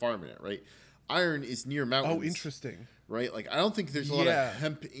has a farm in it, right? Iron is near mountains. Oh, interesting. Right? Like I don't think there's a lot of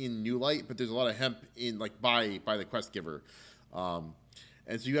hemp in New Light, but there's a lot of hemp in like by the quest giver. And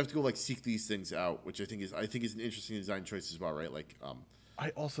so you have to go like seek these things out, which I think is an interesting design choice as well, right? Like I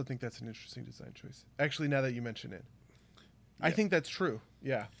also think that's an interesting design choice. Actually, now that you mention it. Yeah. I think that's true.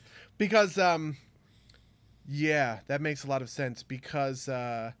 Yeah. Because that makes a lot of sense because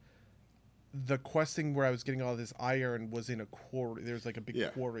the questing where I was getting all this iron was in a quarry. There's like a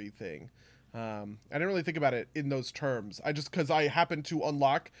big quarry thing. I didn't really think about it in those terms. I just because I happened to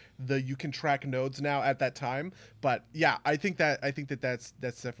unlock you can track nodes now at that time. But yeah, I think that's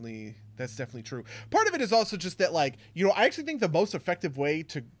definitely true. Part of it is also just that like I actually think the most effective way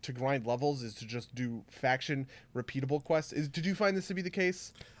to grind levels is to just do faction repeatable quests. Did you find this to be the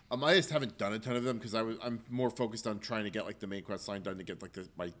case? I just haven't done a ton of them because I'm more focused on trying to get like the main quest line done to get like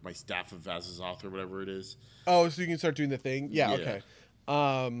my staff of Vazazoth or whatever it is. Oh, so you can start doing the thing? Yeah. Okay.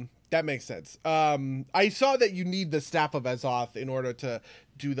 That makes sense. I saw that you need the Staff of Azoth in order to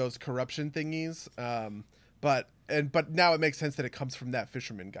do those corruption thingies. But now it makes sense that it comes from that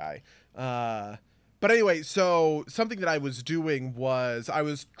fisherman guy. But anyway, so something that I was doing was I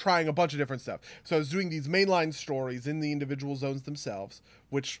was trying a bunch of different stuff. So I was doing these mainline stories in the individual zones themselves,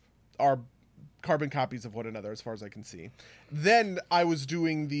 which are carbon copies of one another as far as I can see. Then I was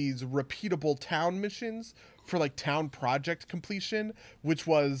doing these repeatable town missions for like town project completion, which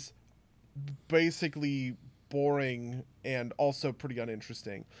was basically boring and also pretty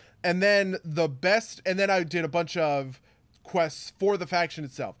uninteresting. And then I did a bunch of quests for the faction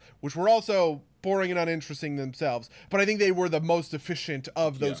itself, which were also boring and uninteresting themselves, but I think they were the most efficient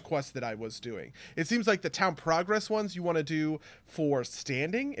of those quests that I was doing. It seems like the town progress ones you want to do for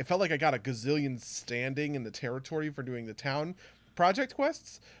standing. It felt like I got a gazillion standing in the territory for doing the town project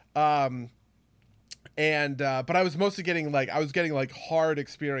quests. But I was mostly getting hard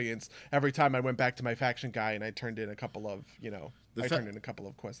experience every time I went back to my faction guy and I turned in a couple of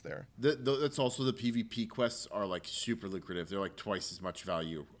quests there. That's also the PvP quests are like super lucrative. They're like twice as much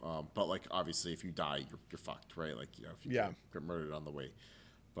value. But like obviously if you die, you're fucked, right? Like if you get murdered on the way.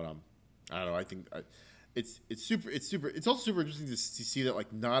 But I don't know. I think it's also super interesting to see that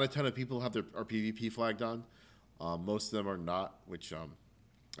like not a ton of people have our PvP flagged on. Most of them are not, which I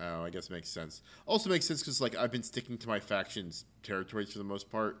don't know, I guess makes sense. Also makes sense because like I've been sticking to my faction's territories for the most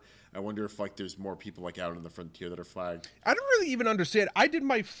part. I wonder if like there's more people like out in the frontier that are flagged. I don't really even understand. I did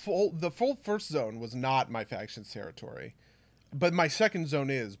the full first zone was not my faction's territory, but my second zone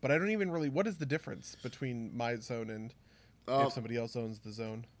is. But I don't even really. What is the difference between my zone and if somebody else owns the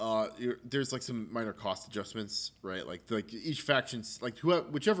zone? There's like some minor cost adjustments, right? Like each faction's like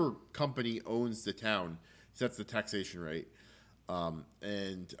whichever company owns the town sets the taxation rate.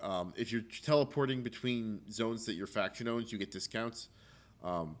 If you're teleporting between zones that your faction owns, you get discounts.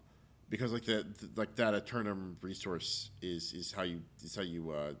 Because like that Eternum resource is how you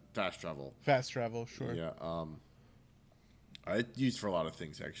fast travel. Fast travel, sure. Yeah. It's used for a lot of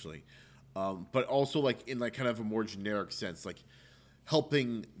things actually. But also like in like kind of a more generic sense, like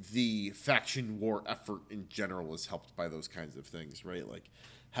helping the faction war effort in general is helped by those kinds of things, right? Like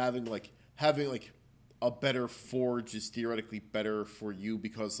having a better forge is theoretically better for you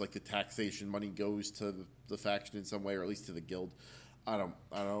because like the taxation money goes to the faction in some way, or at least to the guild. I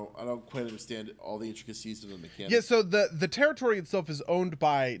don't quite understand all the intricacies of the mechanics. Yeah, so the territory itself is owned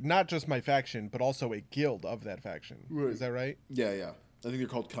by not just my faction, but also a guild of that faction. Right. Is that right? Yeah. I think they're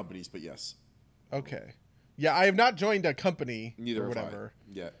called companies, but yes. Okay. Yeah, I have not joined a company Neither or whatever.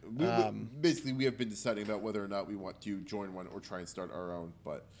 Yeah. Basically, we have been deciding about whether or not we want to join one or try and start our own,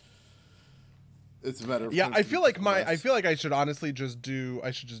 but it's a matter of I feel like I should honestly just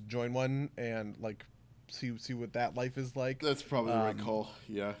join one and like see what that life is like. That's probably the right call.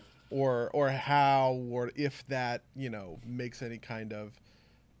 Yeah. or how or if that, you know, makes any kind of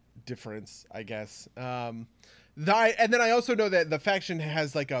difference, I guess. And then I also know that the faction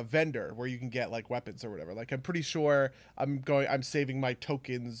has like a vendor where you can get like weapons or whatever. Like I'm pretty sure I'm saving my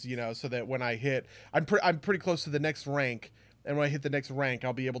tokens, you know, so that when I hit, I'm pretty close to the next rank. And when I hit the next rank,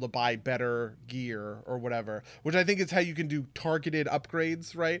 I'll be able to buy better gear or whatever, which I think is how you can do targeted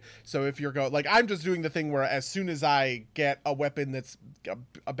upgrades, right? So if you're like, I'm just doing the thing where as soon as I get a weapon that's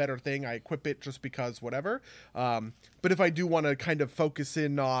a better thing, I equip it just because whatever. But if I do want to kind of focus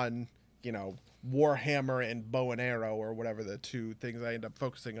in on, you know, Warhammer and bow and arrow or whatever the two things I end up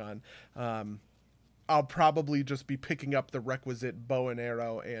focusing on, I'll probably just be picking up the requisite bow and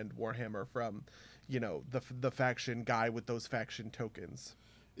arrow and Warhammer from, you know, the faction guy with those faction tokens.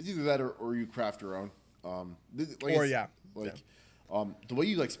 It's either that or you craft your own. The way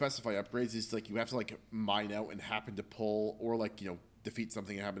you like specify upgrades is like you have to like mine out and happen to pull, or like, you know, defeat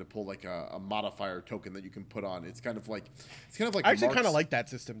something and happen to pull like a modifier token that you can put on. It's kind of like I actually kind of like that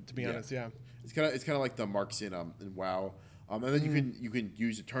system, to be honest. Yeah, it's kind of like the marks in WoW, and then you can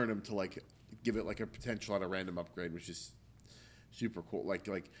use a turnum to like give it like a potential on a random upgrade, which is super cool. Like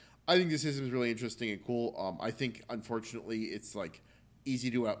I think this system is really interesting and cool. I think unfortunately it's like easy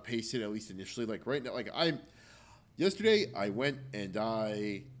to outpace it, at least initially. Like right now, yesterday I went and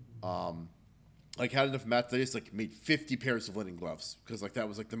I like had enough mats that I just like made 50 pairs of linen gloves, because like that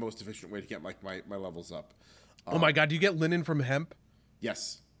was like the most efficient way to get like my levels up. Oh my god, do you get linen from hemp?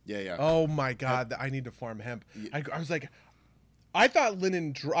 Yes. Yeah. Oh my god, I need to farm hemp. Yeah. I was like, I thought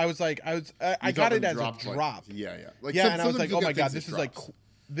linen. I got it as a drop. Yeah. And I was like, oh my god, this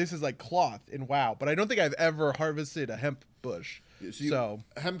is like cloth in WoW. But I don't think I've ever harvested a hemp bush. So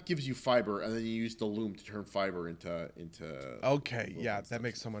hemp gives you fiber, and then you use the loom to turn fiber into. Okay, yeah, that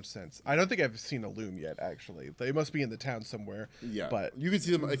makes so much sense. I don't think I've seen a loom yet. Actually, they must be in the town somewhere. Yeah, but you can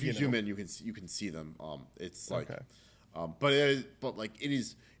see them if you zoom in. You can see them. It's like, okay. but like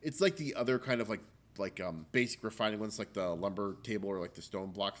it's like the other kind of like basic refining ones, like the lumber table or like the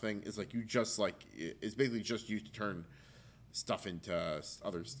stone block thing. Is like you just like it's basically just used to turn stuff into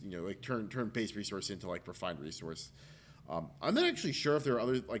others. You know, like turn base resource into like refined resource. I'm not actually sure if there are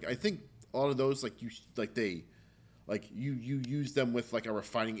other, like, I think a lot of those, like, you use them with, like, a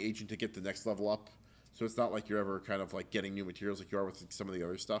refining agent to get the next level up. So it's not like you're ever kind of, like, getting new materials like you are with some of the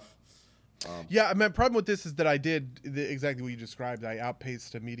other stuff. Yeah, I mean, the problem with this is that I did exactly what you described. I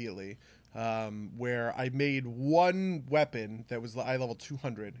outpaced immediately, where I made one weapon that was eye level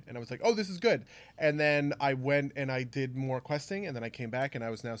 200, and I was like, oh, this is good. And then I went and I did more questing, and then I came back, and I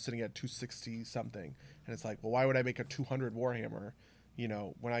was now sitting at 260-something. And it's like, well, why would I make a 200 Warhammer, you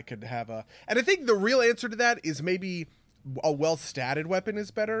know, when I could have a... And I think the real answer to that is maybe a well-statted weapon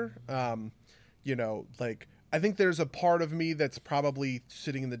is better. You know, like... I think there's a part of me that's probably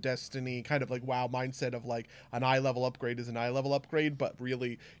sitting in the Destiny kind of like WoW mindset of like an eye level upgrade is an eye level upgrade, but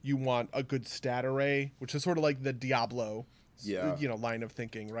really you want a good stat array, which is sort of like the Diablo, you know, line of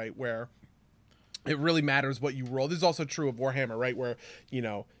thinking, right? Where it really matters what you roll. This is also true of Warhammer, right? Where, you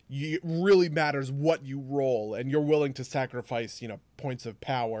know, it really matters what you roll, and you're willing to sacrifice, you know, points of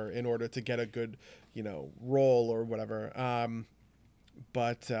power in order to get a good, you know, roll or whatever.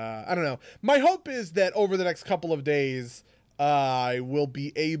 But I don't know. My hope is that over the next couple of days, I will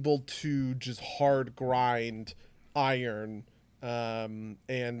be able to just hard grind iron and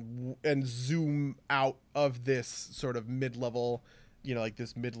zoom out of this sort of mid-level, you know, like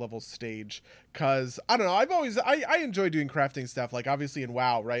this mid-level stage. Because I don't know. I enjoy doing crafting stuff. Like obviously in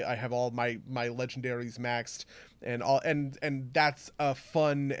WoW, right? I have all my legendaries maxed and that's a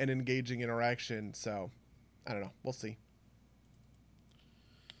fun and engaging interaction. So I don't know. We'll see.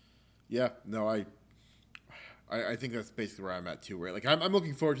 Yeah, no, I think that's basically where I'm at too. Right, like I'm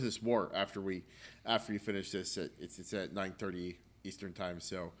looking forward to this war after we finish this. It's at 9:30 Eastern time,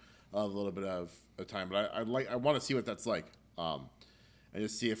 so a little bit of time. But I want to see what that's like, and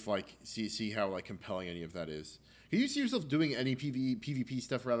just see if like see how like compelling any of that is. Can you see yourself doing any PvP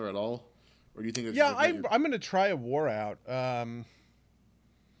stuff rather at all, or do you think? That's I'm gonna try a war out. I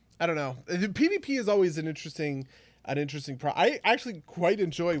don't know. The PvP is always an interesting I actually quite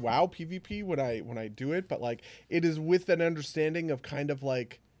enjoy WoW PvP when I do it, but like it is with an understanding of kind of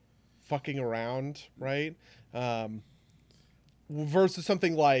like fucking around, right? Versus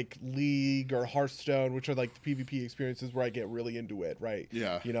something like League or Hearthstone, which are like the PvP experiences where I get really into it, right?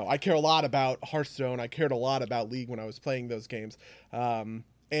 Yeah. You know, I care a lot about Hearthstone. I cared a lot about League when I was playing those games.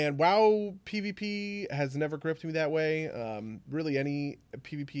 And WoW PvP has never gripped me that way. Really, any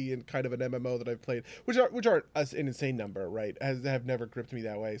PvP in kind of an MMO that I've played, which are an insane number, right, have never gripped me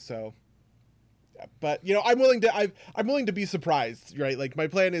that way. So But I'm willing to be surprised, right? Like my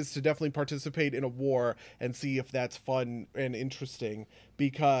plan is to definitely participate in a war and see if that's fun and interesting,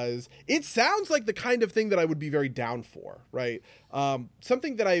 because it sounds like the kind of thing that I would be very down for, right?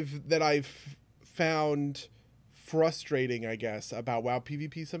 Something that I've found frustrating, I guess, about WoW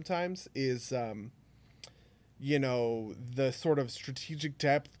PvP sometimes is the sort of strategic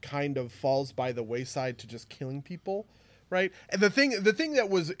depth kind of falls by the wayside to just killing people, right? And the thing that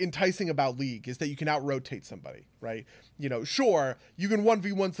was enticing about League is that you can out-rotate somebody, right? Sure, you can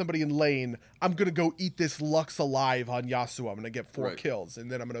 1v1 somebody in lane. I'm going to go eat this Lux alive on Yasuo. I'm going to get 4 kills, and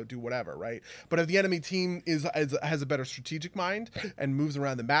then I'm going to do whatever, right? But if the enemy team has a better strategic mind and moves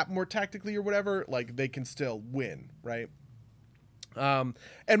around the map more tactically or whatever, like, they can still win, right? And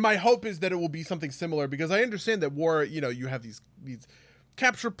my hope is that it will be something similar, because I understand that war, you have these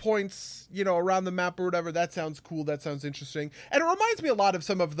capture points, around the map or whatever. That sounds cool. That sounds interesting. And it reminds me a lot of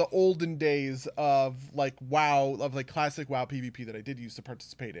some of the olden days of like WoW, of like classic WoW PvP that I did used to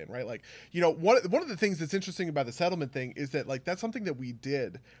participate in, right? Like, one of the things that's interesting about the settlement thing is that like, that's something that we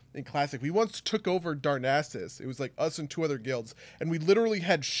did in classic. We once took over Darnassus. It was like us and 2 other guilds, and we literally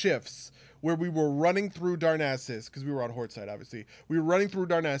had shifts where we were running through Darnassus, because we were on Horde side, obviously. We were running through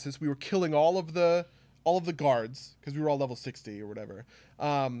Darnassus. We were killing all of the guards, because we were all level 60 or whatever.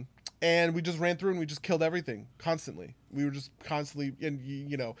 And we just ran through and we just killed everything constantly. We were just constantly, and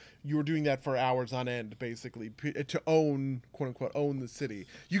you were doing that for hours on end, basically, to own, quote unquote, own the city.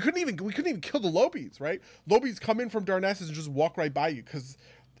 We couldn't even kill the Lobbies, right? Lobbies come in from Darnassus and just walk right by you, because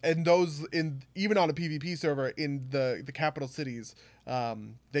even on a PvP server in the capital cities,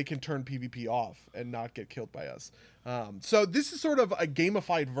 they can turn PvP off and not get killed by us. So this is sort of a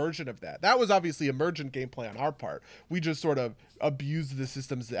gamified version of that. That was obviously emergent gameplay on our part. We just sort of abused the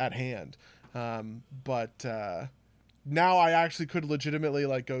systems at hand. But now I actually could legitimately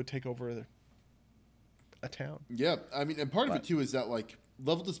like go take over a town. Yeah, I mean, and part of it too is that like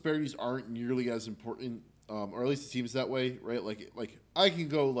level disparities aren't nearly as important. Or at least it seems that way, right? Like I can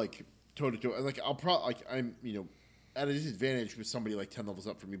go like toe to toe, and like I'll probably like I'm at a disadvantage with somebody like 10 levels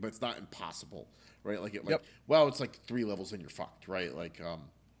up from me, but it's not impossible, right? Like well, it's like 3 levels and you're fucked, right? Like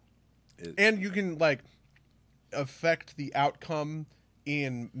and you can like affect the outcome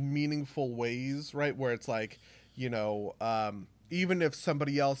in meaningful ways, right? Where it's like even if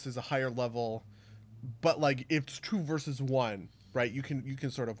somebody else is a higher level, but like it's 2 versus 1. Right, you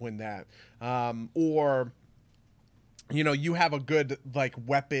can sort of win that, or you have a good like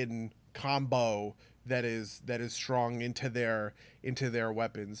weapon combo that is strong into their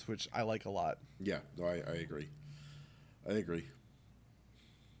weapons, which I like a lot. Yeah, no, I agree.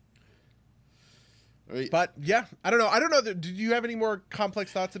 Right. But yeah, I don't know. Did you have any more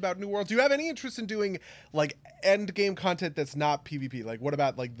complex thoughts about New World? Do you have any interest in doing like end game content that's not PvP? Like, what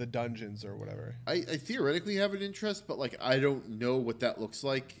about like the dungeons or whatever? I theoretically have an interest, but like I don't know what that looks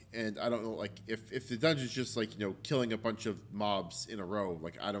like, and I don't know like if the dungeon's just like killing a bunch of mobs in a row.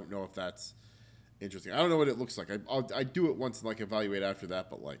 Like I don't know if that's interesting. I don't know what it looks like. I do it once and like evaluate after that,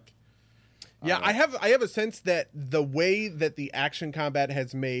 but like. Yeah, I have a sense that the way that the action combat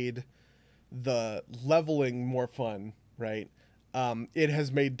has made the leveling more fun, right? It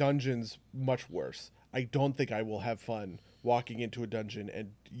has made dungeons much worse. I don't think I will have fun walking into a dungeon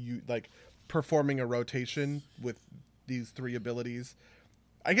and performing a rotation with these 3 abilities.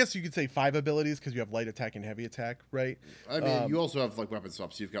 I guess you could say 5 abilities, because you have light attack and heavy attack, right? I mean, you also have like weapon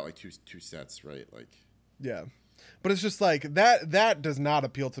swaps. So you've got like two sets, right? Like, yeah, but it's just like that does not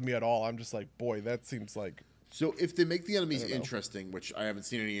appeal to me at all. I'm just like, boy, that seems like. So if they make the enemies interesting, which I haven't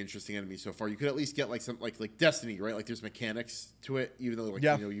seen any interesting enemies so far, you could at least get like some like Destiny, right? Like there's mechanics to it, even though like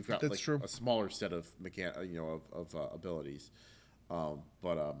you've got like a smaller set of abilities. I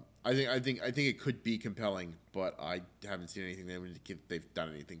think it could be compelling, but I haven't seen anything they've done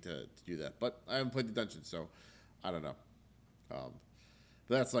anything to do that. But I haven't played the dungeon, so I don't know. But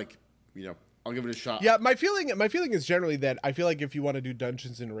that's like I'll give it a shot. Yeah, my feeling is generally that I feel like if you want to do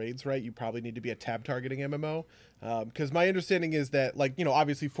dungeons and raids, right, you probably need to be a tab targeting MMO. Because my understanding is that, like,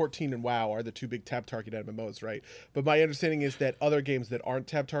 obviously 14 and WoW are the 2 big tab target MMOs, right? But my understanding is that other games that aren't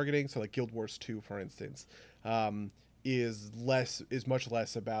tab targeting, so like Guild Wars 2, for instance, is much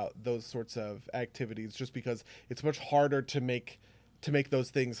less about those sorts of activities, just because it's much harder to make those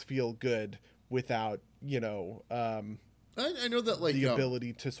things feel good without I know that like the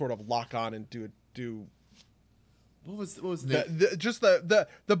ability to sort of lock on and do. What was the just the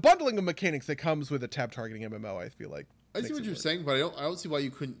bundling of mechanics that comes with a tab targeting MMO? I feel like I see what you're saying, but I don't see why you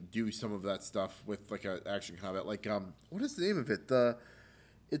couldn't do some of that stuff with like an action combat. Like what is the name of it?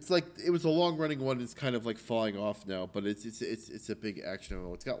 It's like it was a long running one. It's kind of like falling off now, but it's a big action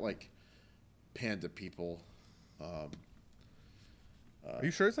MMO. It's got like panda people. Are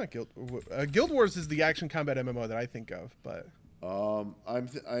you sure it's not Guild Wars is the action combat MMO that I think of, but I'm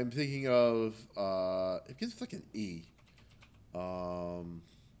thinking of it begins with like an E.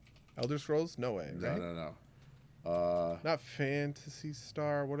 Elder Scrolls? No way. Right? No. Not Phantasy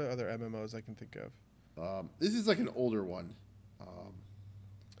Star. What are other MMOs I can think of? This is like an older one.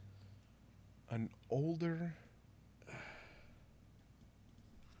 An older.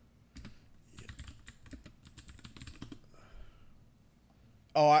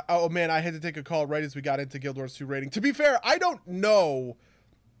 Oh man, I had to take a call right as we got into Guild Wars 2 rating. To be fair, I don't know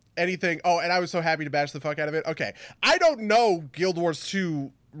anything. Oh, and I was so happy to bash the fuck out of it. Okay. I don't know Guild Wars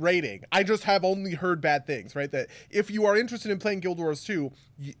 2 rating. I just have only heard bad things, right? That if you are interested in playing Guild Wars 2,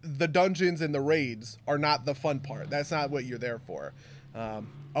 the dungeons and the raids are not the fun part. That's not what you're there for. I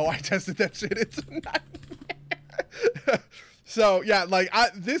tested that shit. It's a nightmare. So, yeah, like,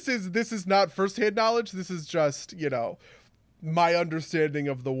 this is not firsthand knowledge. This is just, my understanding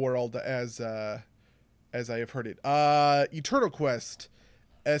of the world as I have heard it. Eternal Quest,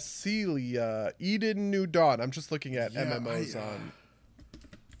 Esselia, Eden New Dawn. I'm just looking at MMOs on.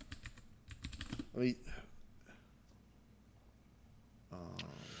 Let me.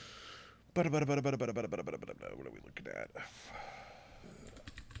 What are we looking at?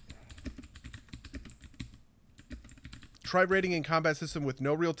 Try rating and combat system with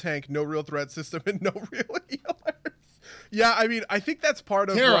no real tank, no real threat system, and no real healers. Yeah, I mean, I think that's part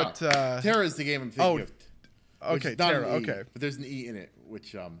of Terra. what... Terra is the game I'm thinking of. Okay, Terra, okay. But there's an E in it,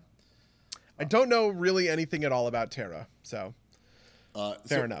 which... I don't know really anything at all about Terra, so...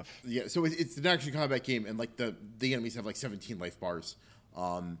 fair enough. Yeah, so it's an action combat game, and like the enemies have like 17 life bars,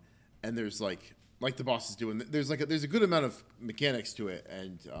 and there's like the bosses do, and there's a good amount of mechanics to it,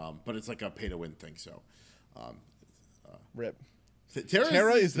 and but it's like a pay to win thing. So, rip.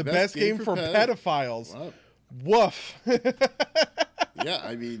 Terra is the best game for pedophiles. Wow. Woof. Yeah,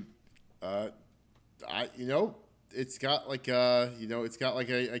 I mean, it's got like it's got like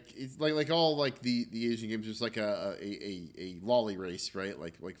it's like all like the Asian games. There's like a lolly race, right?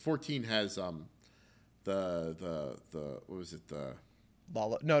 Like 14 has the what was it, the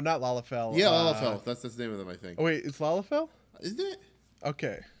No, not Lalafell. Yeah, Lalafell. That's the name of them, I think. Oh wait, it's Lalafell? Isn't it?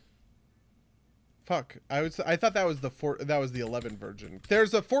 Okay. Fuck. I thought that was the 11 version.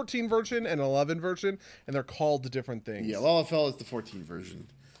 There's a 14 version and an 11 version, and they're called different things. Yeah, Lalafell is the 14 version.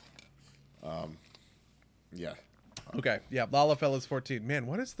 Yeah. Okay. Yeah, Lalafell is 14. Man,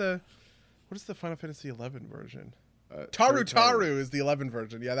 what is the Final Fantasy 11 version? Taru is the 11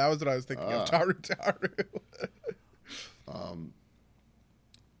 version. Yeah, that was what I was thinking of. Taru.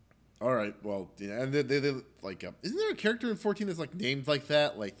 All right. Well, yeah, and they like isn't there a character in 14 that's like named like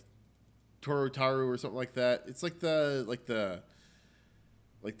that, like Taru or something like that? It's like the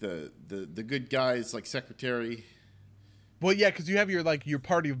good guy's like secretary. Well, yeah, because you have your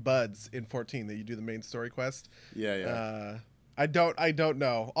party of buds in 14 that you do the main story quest. Yeah. I don't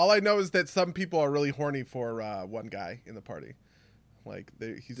know. All I know is that some people are really horny for one guy in the party. Like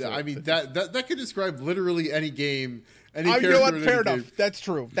that could describe literally any game. Any you know what? Fair enough. Game. That's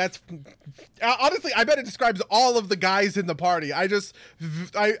true. That's honestly, I bet it describes all of the guys in the party. I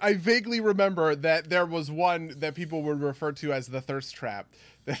I vaguely remember that there was one that people would refer to as the thirst trap.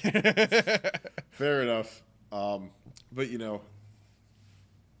 Fair enough. But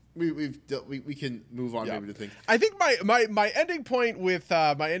we can move on maybe to things. I think my ending point with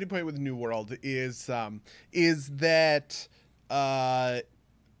New World is that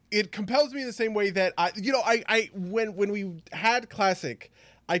it compels me in the same way that when we had Classic,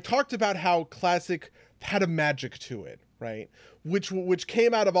 I talked about how Classic had a magic to it, right? Which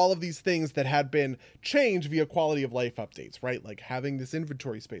came out of all of these things that had been changed via quality of life updates, right? Like having this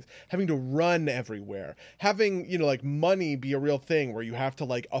inventory space, having to run everywhere, having, like money be a real thing where you have to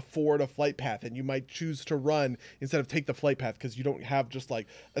like afford a flight path and you might choose to run instead of take the flight path because you don't have just like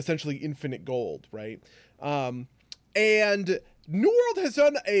essentially infinite gold, right? And New World has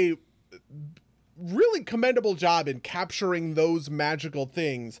done a really commendable job in capturing those magical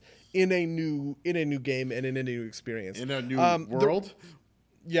things in a new game and in a new experience. In a new world?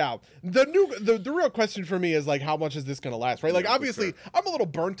 The real question for me is like, how much is this going to last, right? Like, obviously, sure. I'm a little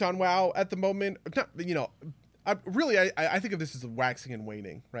burnt on WoW at the moment. I think of this as waxing and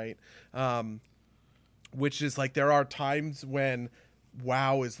waning, right? Which is like, there are times when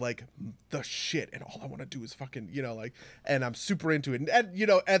WoW is like the shit, and all I want to do is fucking, like, and I'm super into it. And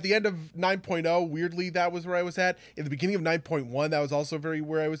at the end of 9.0, weirdly, that was where I was at. In the beginning of 9.1, that was also very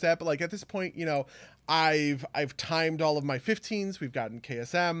where I was at. But like at this point, I've timed all of my 15s. We've gotten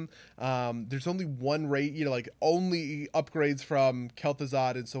KSM. There's only one rate, like only upgrades from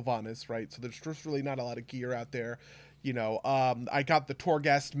Kel'Thuzad and Sylvanas, right? So there's just really not a lot of gear out there. I got the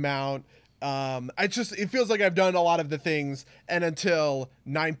Torghast mount. It feels like I've done a lot of the things, and until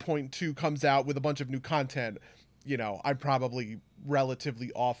 9.2 comes out with a bunch of new content, I'm probably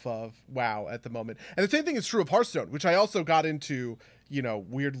relatively off of WoW at the moment. And the same thing is true of Hearthstone, which I also got into,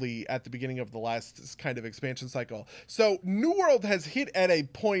 weirdly at the beginning of the last kind of expansion cycle. So New World has hit at a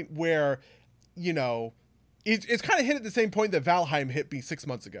point where, it's kind of hit at the same point that Valheim hit me 6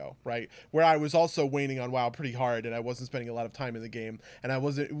 months ago, right? Where I was also waning on WoW pretty hard, and I wasn't spending a lot of time in the game, and I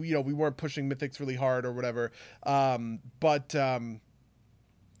wasn't, we weren't pushing Mythics really hard or whatever. But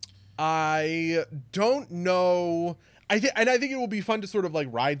I don't know. I think it will be fun to sort of like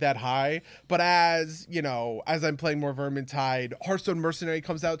ride that high. But as I'm playing more Vermintide, Hearthstone Mercenary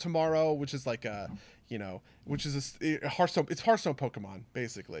comes out tomorrow, which is like which is a Hearthstone. It's Hearthstone Pokemon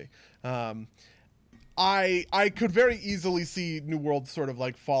basically. I could very easily see New World sort of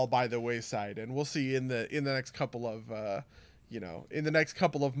like fall by the wayside, and we'll see in the next couple of in the next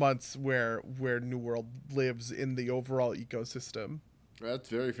couple of months where New World lives in the overall ecosystem. That's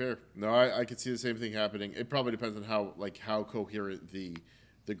very fair. No, I could see the same thing happening. It probably depends on how coherent the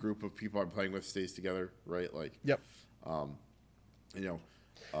group of people I'm playing with stays together, right? Like, yep. Yeah,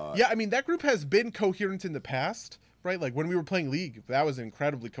 I mean that group has been coherent in the past. Right, like when we were playing League, that was an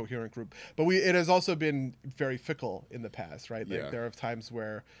incredibly coherent group. But it has also been very fickle in the past, right? Like there are times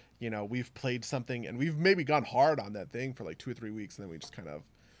where we've played something and we've maybe gone hard on that thing for like 2 or 3 weeks, and then we just kind of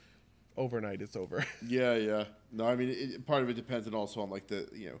overnight it's over. Yeah. No, I mean part of it depends and also on like the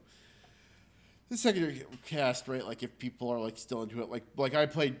secondary cast, right? Like if people are like still into it, like I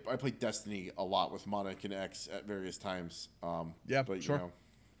played Destiny a lot with Monarch and X at various times. Yeah, but sure.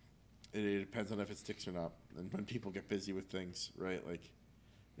 It depends on if it sticks or not, and when people get busy with things, right? Like,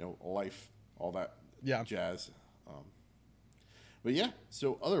 life, all that jazz. But yeah.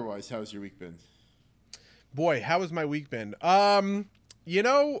 So otherwise, how's your week been? Boy, how has my week been? I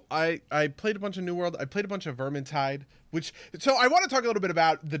played a bunch of New World. I played a bunch of Vermintide, so I want to talk a little bit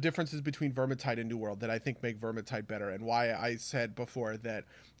about the differences between Vermintide and New World that I think make Vermintide better, and why I said before that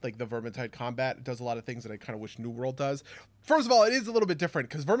like the Vermintide combat does a lot of things that I kind of wish New World does. First of all, it is a little bit different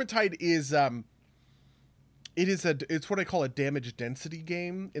because Vermintide is it's what I call a damage density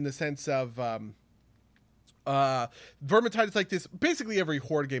game, in the sense of Vermintide is like this. Basically every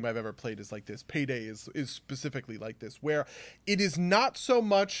horde game I've ever played is like this. Payday is specifically like this, where it is not so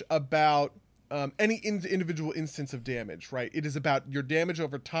much about any individual instance of damage, right? It is about your damage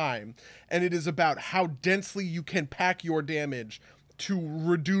over time, and it is about how densely you can pack your damage to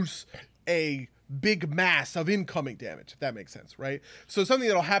reduce a big mass of incoming damage, if that makes sense, right? So something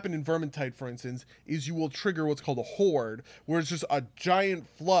that'll happen in Vermintide, for instance, is you will trigger what's called a horde, where it's just a giant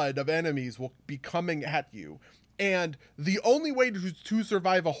flood of enemies will be coming at you. And the only way to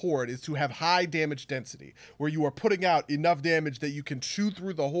survive a horde is to have high damage density, where you are putting out enough damage that you can chew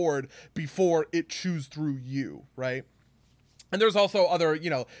through the horde before it chews through you, right? And there's also other,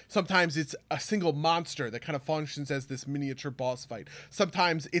 sometimes it's a single monster that kind of functions as this miniature boss fight.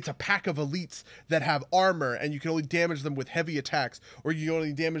 Sometimes it's a pack of elites that have armor and you can only damage them with heavy attacks, or you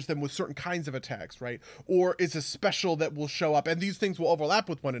only damage them with certain kinds of attacks, right? Or it's a special that will show up, and these things will overlap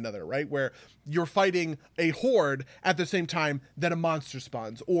with one another, right? Where you're fighting a horde at the same time that a monster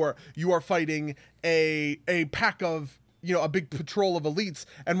spawns, or you are fighting a pack of a big patrol of elites,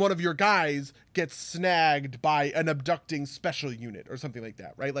 and one of your guys gets snagged by an abducting special unit or something like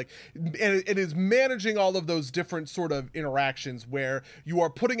that, right? Like, and it is managing all of those different sort of interactions where you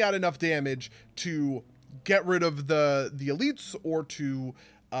are putting out enough damage to get rid of the elites, or to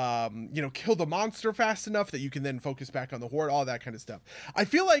kill the monster fast enough that you can then focus back on the horde, all that kind of stuff. I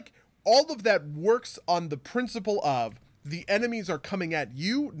feel like all of that works on the principle of the enemies are coming at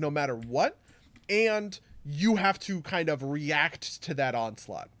you no matter what, and you have to kind of react to that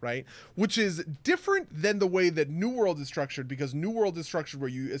onslaught, right? Which is different than the way that New World is structured, because New World is structured where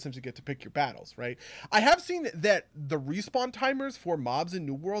you essentially get to pick your battles, right? I have seen that the respawn timers for mobs in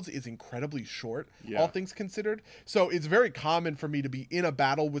New Worlds is incredibly short, all things considered. So it's very common for me to be in a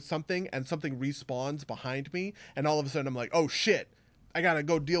battle with something and something respawns behind me, and all of a sudden I'm like, oh shit, I gotta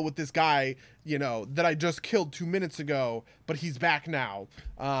go deal with this guy, that I just killed 2 minutes ago, but he's back now.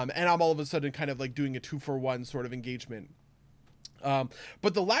 And I'm all of a sudden kind of like doing a 2-for-1 sort of engagement.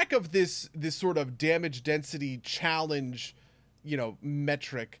 But the lack of this sort of damage density challenge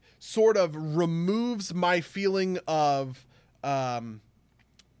metric sort of removes my feeling of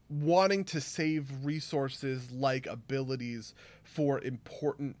wanting to save resources like abilities for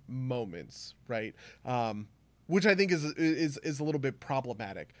important moments, right? Which I think is a little bit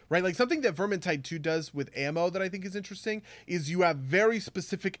problematic, right? Like something that Vermintide 2 does with ammo that I think is interesting is you have very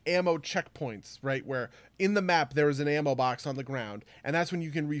specific ammo checkpoints, right? Where in the map there is an ammo box on the ground, and that's when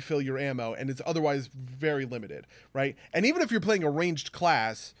you can refill your ammo, and it's otherwise very limited, right? And even if you're playing a ranged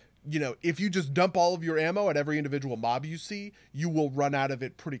class, if you just dump all of your ammo at every individual mob you see, you will run out of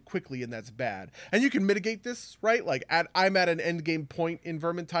it pretty quickly, and that's bad. And you can mitigate this, right? Like I'm at an end game point in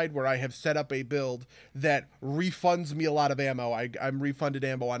Vermintide where I have set up a build that refunds me a lot of ammo. I'm refunded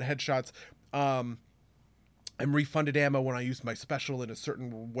ammo on headshots. I'm refunded ammo when I use my special in a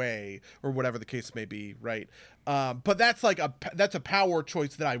certain way, or whatever the case may be, right? But that's a power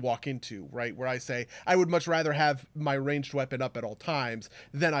choice that I walk into, right? Where I say I would much rather have my ranged weapon up at all times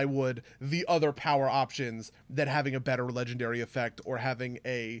than I would the other power options that having a better legendary effect or having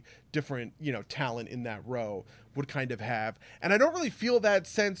a different, talent in that row would kind of have. And I don't really feel that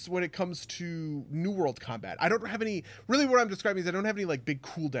sense when it comes to New World combat. I don't have any, really what I'm describing is I don't have any like big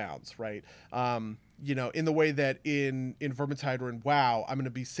cooldowns, right? In the way that in Vermintide or in WoW, I'm going to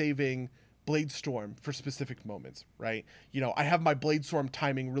be saving Bladestorm for specific moments, right? I have my Bladestorm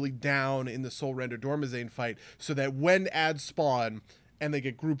timing really down in the Soul Render Dormazane fight so that when ads spawn and they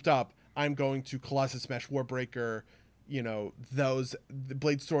get grouped up, I'm going to Colossus Smash Warbreaker, those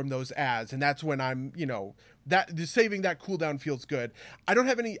Bladestorm those ads, and that's when I'm, that saving that cooldown feels good. I don't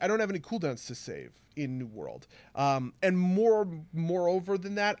have any cooldowns to save in New World. And moreover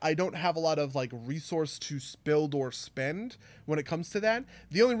than that, I don't have a lot of like resource to build or spend when it comes to that.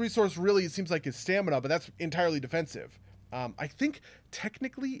 The only resource really it seems like is stamina, but that's entirely defensive. I think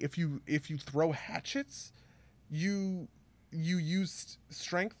technically if you throw hatchets, you use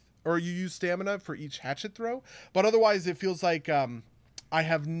strength or you use stamina for each hatchet throw, but otherwise it feels like I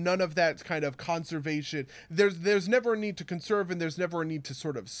have none of that kind of conservation. There's never a need to conserve, and there's never a need to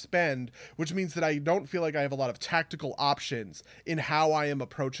sort of spend, which means that I don't feel like I have a lot of tactical options in how I am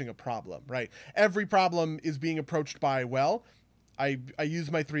approaching a problem, right? Every problem is being approached by, I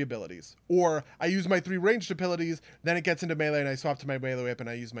use my 3 abilities, or I use my 3 ranged abilities, then it gets into melee and I swap to my melee weapon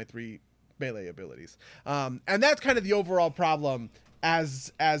and I use my 3 melee abilities. And that's kind of the overall problem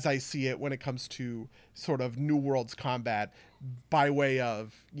as I see it when it comes to sort of New World's combat by way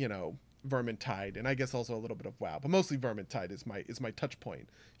of, Vermintide, and I guess also a little bit of WoW, but mostly Vermintide is my touch point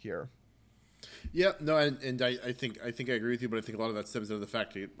here. Yeah, no, and I think I agree with you, but I think a lot of that stems into the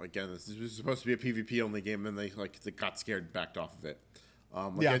fact that, again, this was supposed to be a PvP only game, and they got scared and backed off of it.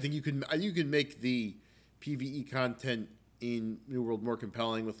 I think you can make the PvE content in New World more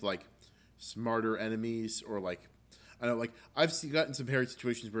compelling with like smarter enemies, or like I don't know, like I've gotten some hairy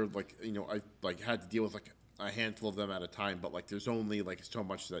situations where I've had to deal with like a handful of them at a time, but like there's only like so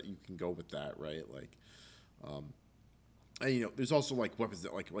much that you can go with that, right? Like, and there's also like weapons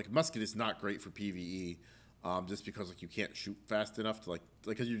that like musket is not great for PvE, just because like you can't shoot fast enough to like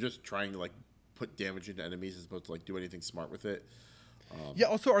because you're just trying to like put damage into enemies as opposed to like do anything smart with it.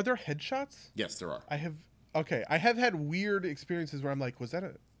 Also, are there headshots? Yes, there are. I have had weird experiences where I'm like, was that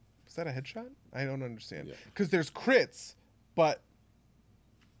a headshot? I don't understand. Because there's crits, but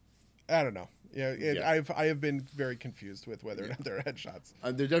I don't know. I have been very confused with whether or not there are headshots.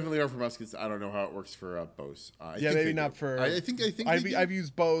 There definitely are for muskets. I don't know how it works for bows. Maybe not for. I think I've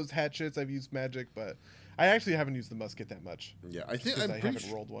used bows, hatchets. I've used magic, but I actually haven't used the musket that much. Yeah, I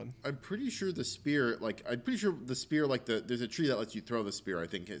haven't rolled one. I'm pretty sure the spear, there's a tree that lets you throw the spear. I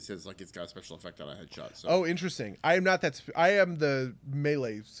think it says like it's got a special effect on a headshot. So. Oh, interesting. I am not that. I am the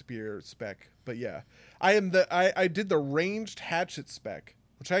melee spear spec, but yeah, I am I did the ranged hatchet spec,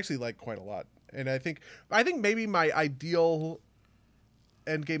 which I actually like quite a lot. And I think maybe my ideal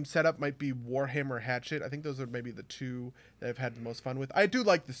endgame setup might be Warhammer Hatchet. I think those are maybe the 2 that I've had the most fun with. I do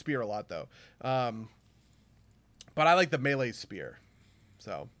like the spear a lot, though. But I like the melee spear.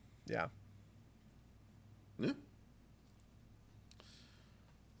 So, yeah.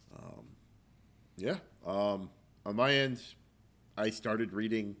 Yeah. On my end, I started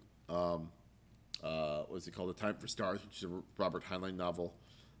reading, what's it called? The Time for Stars, which is a Robert Heinlein novel.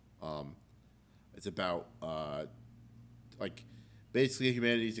 It's about basically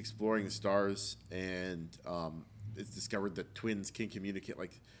humanity's exploring the stars, and it's discovered that twins can communicate.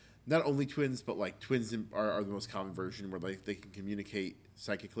 Like, not only twins, but like twins are the most common version where they can communicate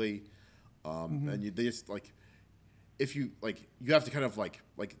psychically, and they just like if you you have to kind of like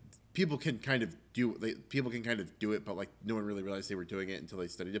people can kind of do it, but like no one really realized they were doing it until they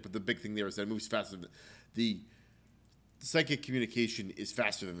studied it. But the big thing there is that it moves faster. psychic communication is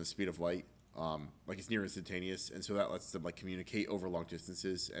faster than the speed of light. Like it's near instantaneous, and so that lets them like communicate over long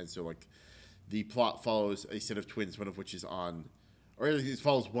distances. And so like the plot follows a set of twins, one of which is on, or it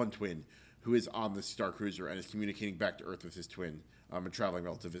follows one twin who is on the Star Cruiser and is communicating back to Earth with his twin, and traveling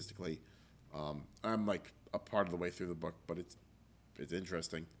relativistically. I'm like a part of the way through the book, but it's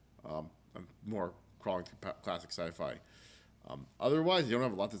interesting. I'm more crawling through classic sci-fi. Otherwise, you don't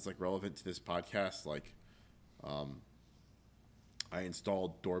have a lot that's like relevant to this podcast. Like, I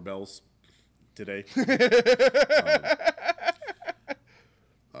installed doorbells today.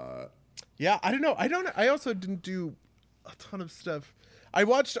 Yeah, I don't know. I also didn't do a ton of stuff. I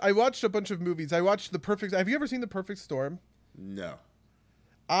watched a bunch of movies. I watched Have you ever seen The Perfect Storm? No.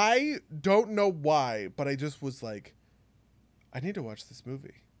 I don't know why, but I just was like, I need to watch this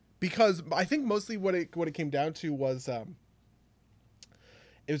movie. Because I think mostly what it came down to was it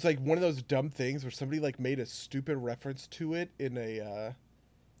was like one of those dumb things where somebody like made a stupid reference to it in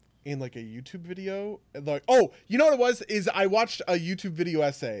like a YouTube video. And like, oh, you know what it was? Is I watched a YouTube video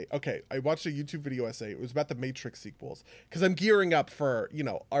essay. Okay, I watched a YouTube video essay. It was about the Matrix sequels because I'm gearing up for, you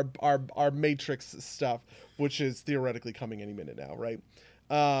know, our Matrix stuff, which is theoretically coming any minute now, right?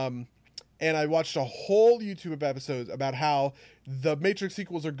 And I watched a whole YouTube episode about how the Matrix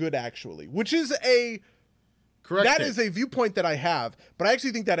sequels are good, actually, which is That is a viewpoint that I have, but I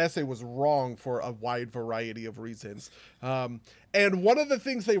actually think that essay was wrong for a wide variety of reasons. And one of the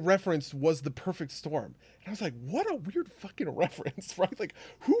things they referenced was The Perfect Storm. And I was like, what a weird fucking reference, right? Like,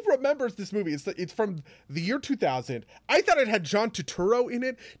 who remembers this movie? It's from the year 2000. I thought it had John Turturro in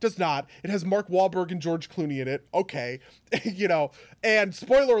it. It does not. It has Mark Wahlberg and George Clooney in it. Okay. You know, and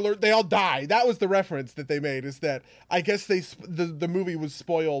spoiler alert, they all die. That was the reference that they made, is that I guess the movie was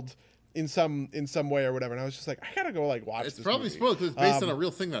spoiled in some way or whatever, and I was just like, I gotta go like watch this. It's probably movie. spoiled because it's based on a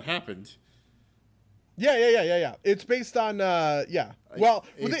real thing that happened. Yeah. It's based on Well,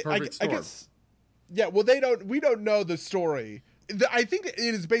 I guess. Yeah. Well, we don't know the story. I think it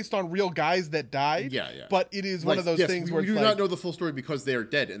is based on real guys that died. Yeah. But it is one of those things where we do not know the full story because they are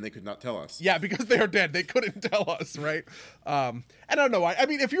dead and they could not tell us. Yeah, because they are dead, they couldn't tell us, right? And I don't know why. I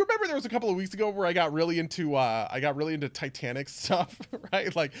mean, if you remember, there was a couple of weeks ago where I got really into Titanic stuff,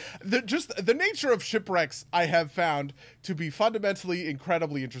 right? Like the nature of shipwrecks I have found to be fundamentally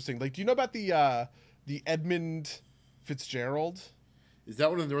incredibly interesting. Like, do you know about the Edmund Fitzgerald? Is that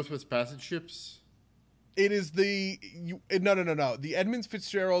one of the Northwest Passage ships? It is no. The Edmund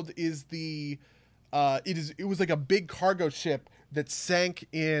Fitzgerald is it was like a big cargo ship that sank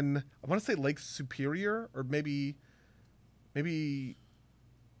in, I want to say Lake Superior, or maybe it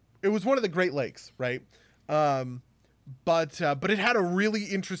was one of the Great Lakes, right? But it had a really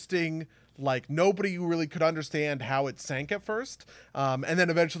interesting, like, nobody really could understand how it sank at first, and then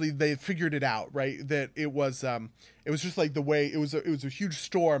eventually they figured it out, right? That it was just like the way it was a huge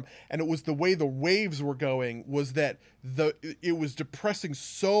storm, and it was the way the waves were going was that it was depressing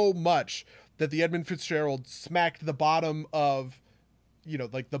so much that the Edmund Fitzgerald smacked the bottom of, you know,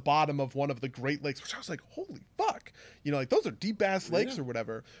 like the bottom of one of the Great Lakes, which I was like, holy fuck, you know, like those are deep ass lakes or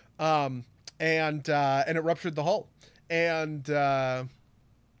whatever, and it ruptured the hull, and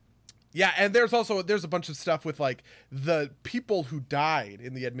yeah, and there's a bunch of stuff with like the people who died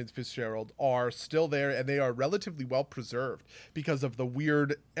in the Edmund Fitzgerald are still there, and they are relatively well preserved because of the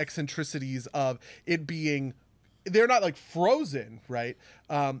weird eccentricities of it being. They're not like frozen, right?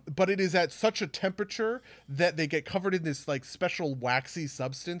 But it is at such a temperature that they get covered in this like special waxy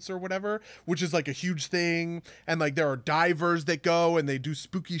substance or whatever, which is like a huge thing. And like there are divers that go and they do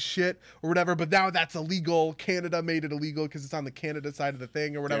spooky shit or whatever. But now that's illegal. Canada made it illegal because it's on the Canada side of the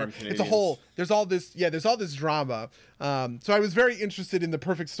thing or whatever. It's a whole. There's all this drama. So I was very interested in The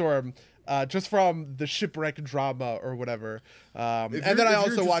Perfect Storm. Just from the shipwreck drama or whatever. And then I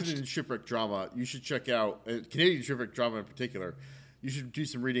also watched in shipwreck drama. You should check out Canadian shipwreck drama in particular. You should do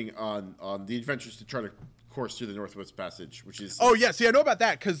some reading on the adventures to try to course through the Northwest Passage, which is. Oh yeah, see, I know about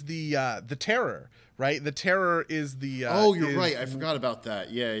that because the Terror, right? The Terror is the. Oh, you're right. I forgot about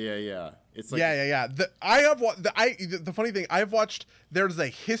that. Yeah. It's like yeah. The funny thing, I have watched. There's a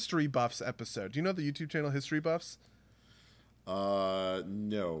History Buffs episode. Do you know the YouTube channel History Buffs?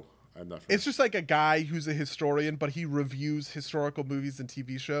 No. I'm not. It's just like a guy who's a historian, but he reviews historical movies and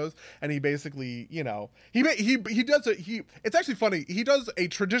TV shows, and he basically, you know, he does it's actually funny. He does a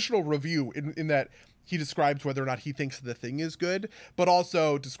traditional review in that he describes whether or not he thinks the thing is good, but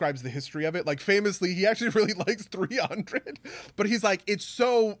also describes the history of it. Like famously, he actually really likes 300, but he's like, it's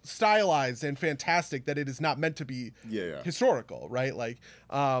so stylized and fantastic that it is not meant to be historical, right? Like,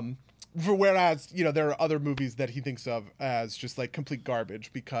 whereas, you know, there are other movies that he thinks of as just like complete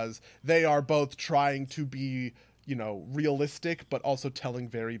garbage because they are both trying to be, realistic, but also telling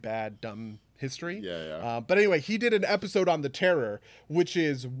very bad, dumb history. Yeah. But anyway, he did an episode on the Terror, which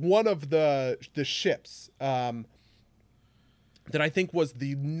is one of the ships that I think was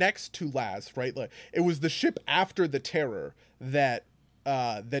the next to last, right? Like, it was the ship after the Terror that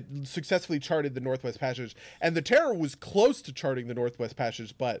successfully charted the Northwest Passage, and the Terror was close to charting the Northwest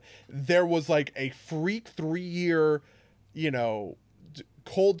Passage, but there was like a freak 3-year,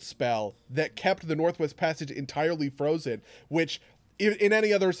 cold spell that kept the Northwest Passage entirely frozen, which in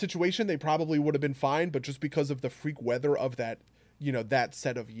any other situation they probably would have been fine, but just because of the freak weather of that, that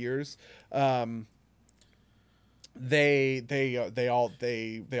set of years, they all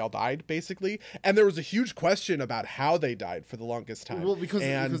died basically, and there was a huge question about how they died for the longest time. Well, because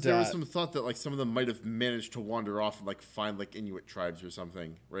there was some thought that like some of them might have managed to wander off and like find like Inuit tribes or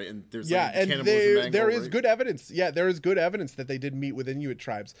something, right? And there's there is good evidence. Yeah, there is good evidence that they did meet with Inuit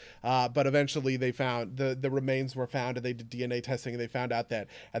tribes, but eventually they found the remains were found, and they did DNA testing, and they found out that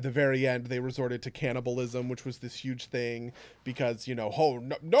at the very end they resorted to cannibalism, which was this huge thing because no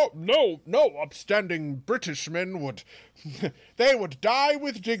upstanding Britishmen would die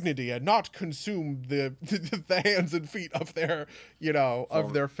with dignity and not consume the hands and feet of their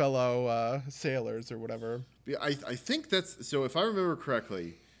of their fellow sailors or whatever. Yeah, I think that's so. If I remember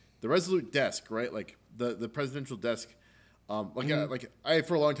correctly, the Resolute desk, right? Like the presidential desk. I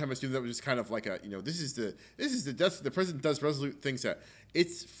for a long time assumed that was just kind of like a this is the desk the president does Resolute things at.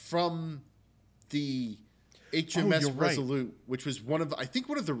 It's from the HMS Resolute, right, which was one of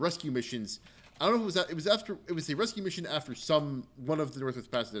the rescue missions. I don't know if it was a rescue mission after one of the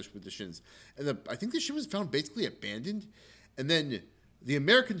Northwest Passage expeditions, and I think the ship was found basically abandoned, and then the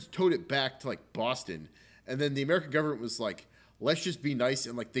Americans towed it back to like Boston, and then the American government was like, let's just be nice,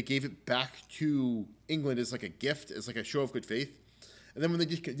 and like they gave it back to England as like a gift, as like a show of good faith, and then when they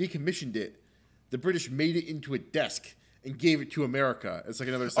decommissioned it, the British made it into a desk and gave it to America as like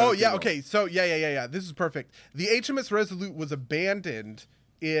another. Oh yeah, okay, so yeah. This is perfect. The HMS Resolute was abandoned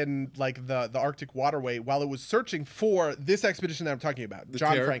in like the Arctic waterway while it was searching for this expedition that I'm talking about,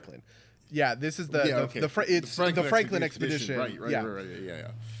 John Franklin. Yeah, this is the Franklin expedition. Right,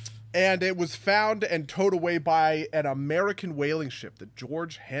 yeah. And it was found and towed away by an American whaling ship, the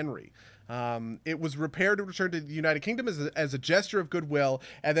George Henry. It was repaired and returned to the United Kingdom as a gesture of goodwill,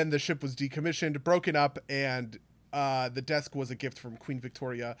 and then the ship was decommissioned, broken up, and the desk was a gift from Queen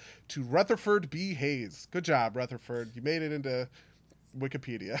Victoria to Rutherford B. Hayes. Good job, Rutherford. You made it into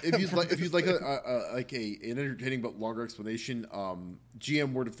Wikipedia. If you'd like an entertaining but longer explanation,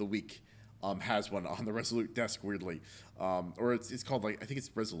 GM Word of the Week has one on the Resolute desk, weirdly, or it's called like I think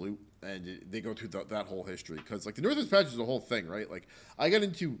it's Resolute, and they go through that whole history because like the Northwest Passage is a whole thing, right? Like I got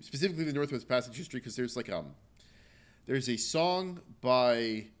into specifically the Northwest Passage history because there's like there's a song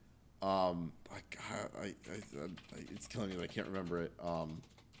by it's killing me that I can't remember it.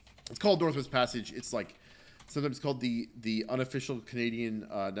 It's called Northwest Passage. It's like sometimes called the unofficial Canadian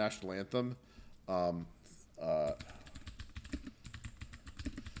national anthem, and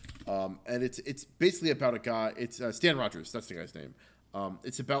it's basically about a guy. It's Stan Rogers. That's the guy's name.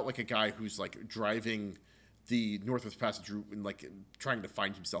 It's about like a guy who's like driving the Northwest Passage route and like trying to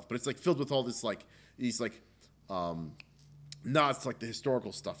find himself, but it's like filled with all this like these like nods to like the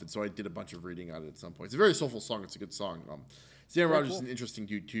historical stuff. And so I did a bunch of reading on it at some point. It's a very soulful song. It's a good song. Stan Rogers is an interesting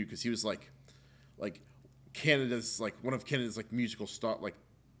dude too because he was like Canada's like one of Canada's like musical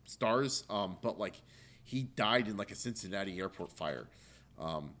stars, but like he died in like a Cincinnati airport fire,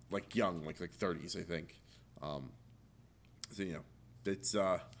 like young, like 30s, I think. So it's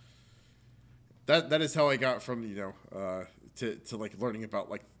that is how I got from to like learning about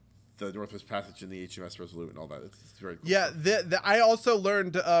like the Northwest Passage and the HMS Resolute and all that. It's very cool. Yeah, I also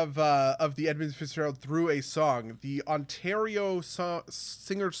learned of the Edmund Fitzgerald through a song. The Ontario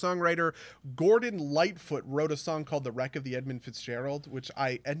singer-songwriter Gordon Lightfoot wrote a song called "The Wreck of the Edmund Fitzgerald," which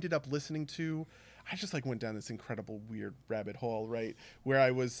I ended up listening to. I just like went down this incredible weird rabbit hole, right? Where I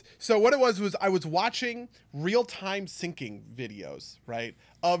was I was watching real-time sinking videos, right?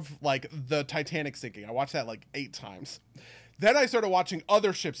 Of like the Titanic sinking. I watched that like 8 times. Then I started watching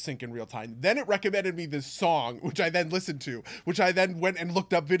other ships sink in real time. Then it recommended me this song, which I then listened to, which I then went and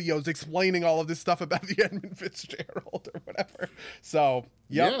looked up videos explaining all of this stuff about the Edmund Fitzgerald or whatever. So,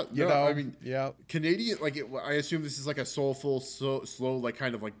 Canadian, I assume this is like a soulful, slow, like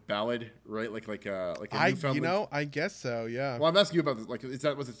kind of like ballad, right? Like a Newfoundland. I guess so, yeah. Well, I'm asking you about this. Like, is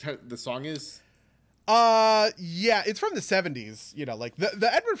that what the song is? Yeah, it's from the 70s. You know, like the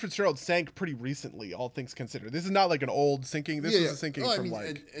Edward Fitzgerald sank pretty recently, all things considered. This is not like an old sinking. This is a sinking from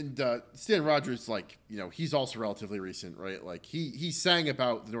like. And Stan Rogers, like, you know, he's also relatively recent, right? Like he sang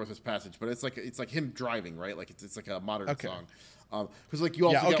about the Northwest Passage, but it's like him driving, right? Like it's like a modern song. Because like you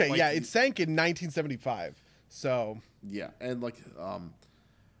also it sank in 1975. So yeah, and like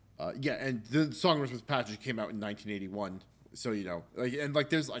and the song Northwest Passage came out in 1981. So, you know, like, and like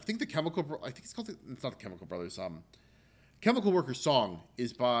there's, I think it's not the Chemical Brothers. Chemical Workers song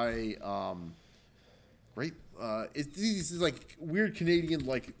is by these is like weird Canadian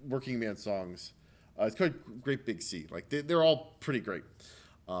like working man songs. It's called Great Big Sea. Like they're all pretty great.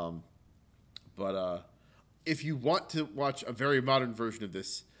 But if you want to watch a very modern version of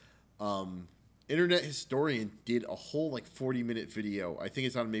this, Internet Historian did a whole like 40-minute video. I think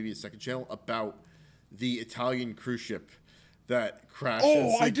it's on maybe a second channel about the Italian cruise ship that crashes.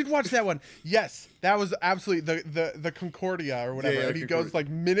 Oh, I did watch that one. Yes, that was absolutely the Concordia or whatever. And he goes like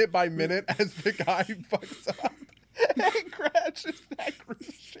minute by minute as the guy fucks up and crashes that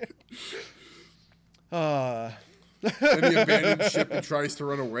cruise ship. And he abandons ship and tries to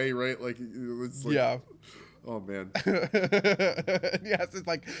run away, right? Like, it's like, yeah. Oh man. he has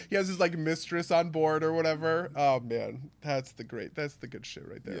his like mistress on board or whatever. Oh man, that's the good shit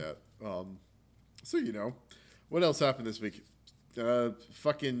right there. Yeah. So you know, what else happened this week?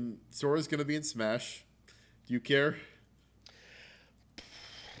 Fucking Sora's gonna be in Smash. Do you care?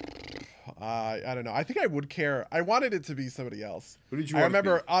 I don't know. I think I would care. I wanted it to be somebody else. Who did you? I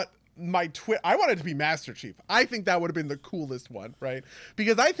remember my I wanted it to be Master Chief. I think that would have been the coolest one, right?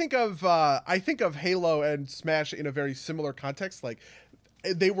 Because I think of Halo and Smash in a very similar context. Like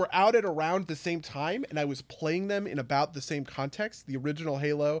they were out at around the same time, and I was playing them in about the same context. The original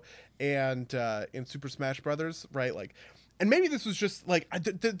Halo and in Super Smash Brothers, right? Like. And maybe this was just like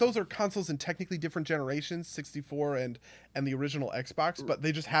those are consoles in technically different generations, 64 and the original Xbox, but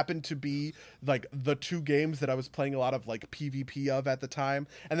they just happened to be like the two games that I was playing a lot of like PvP of at the time,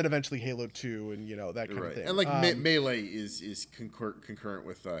 and then eventually Halo 2 and you know that kind of thing. And like Melee is concurrent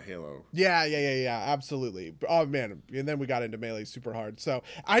with Halo. Yeah, absolutely. Oh man, and then we got into Melee super hard. So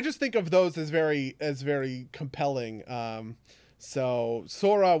I just think of those as very compelling. So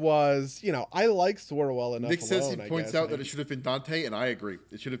Sora was, you know, I like Sora well enough. Nick says he points out that it should have been Dante, and I agree.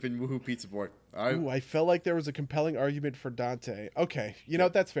 It should have been Woohoo Pizza Boy. I felt like there was a compelling argument for Dante. Okay, you know,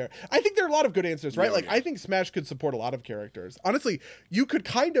 that's fair. I think there are a lot of good answers, right? I think Smash could support a lot of characters. Honestly, you could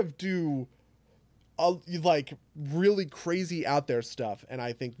kind of do like really crazy out there stuff, and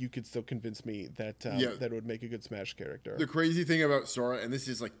I think you could still convince me that that would make a good Smash character. The crazy thing about Sora, and this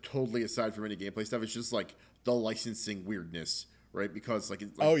is like totally aside from any gameplay stuff, it's just like the licensing weirdness, right? Because like,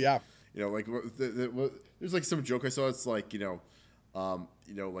 oh yeah, you know, like there's like some joke I saw. It's like the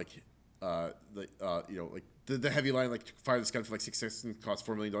heavy line like fire this gun for like 6 seconds cost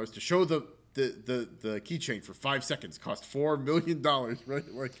 $4 million to show the keychain for 5 seconds cost $4 million, right?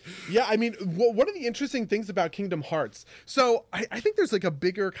 Like, yeah, I mean, one of the interesting things about Kingdom Hearts, so I think there's like a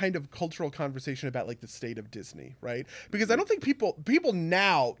bigger kind of cultural conversation about like the state of Disney, right? Because I don't think people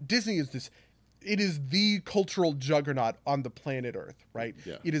now, Disney is this, it is the cultural juggernaut on the planet Earth, right?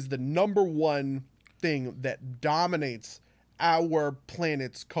 Yeah. It is the number one thing that dominates our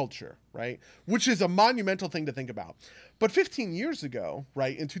planet's culture, right? Which is a monumental thing to think about. But 15 years ago,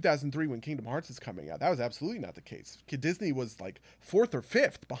 right, in 2003 when Kingdom Hearts is coming out, that was absolutely not the case. Disney was like 4th or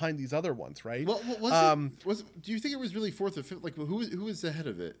 5th behind these other ones, right? Well, do you think it was really 4th or 5th? Like, who was ahead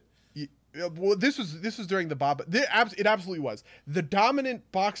of it? Well, this was during the Bob. It absolutely was. The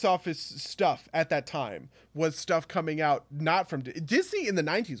dominant box office stuff at that time was stuff coming out not from Disney in the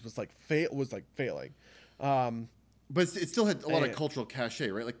 90s was like failing. But it still had a lot of cultural cachet,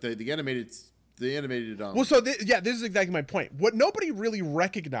 right? Like the animated. Well, so this is exactly my point. What nobody really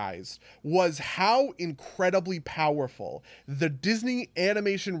recognized was how incredibly powerful the Disney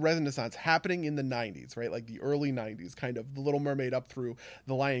animation renaissance happening in the 90s, right? Like the early 90s, kind of The Little Mermaid up through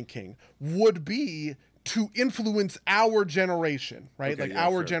The Lion King, would be to influence our generation, right? Okay,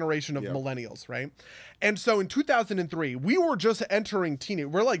 our generation of millennials, right? And so in 2003, we were just entering teenage.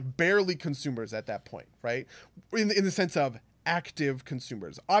 We're like barely consumers at that point, right? In the sense of active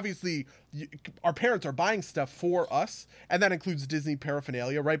consumers. Obviously, our parents are buying stuff for us, and that includes Disney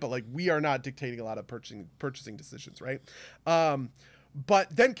paraphernalia, right? But like we are not dictating a lot of purchasing decisions, right?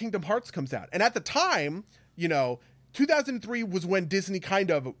 But then Kingdom Hearts comes out, and at the time, 2003 was when Disney kind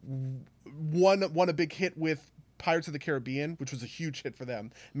of won a big hit with Pirates of the Caribbean, which was a huge hit for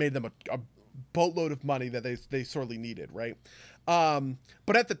them, made them a boatload of money that they sorely needed, right?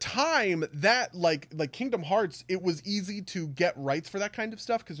 But at the time, that like Kingdom Hearts, it was easy to get rights for that kind of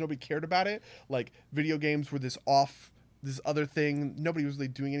stuff because nobody cared about it. Like video games were this other thing. Nobody was really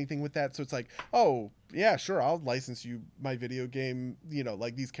doing anything with that. So it's like, oh yeah, sure, I'll license you my video game,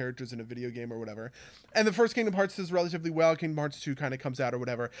 like these characters in a video game or whatever. And the first Kingdom Hearts does relatively well. Kingdom Hearts 2 kind of comes out or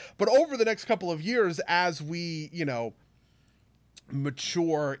whatever. But over the next couple of years, as we,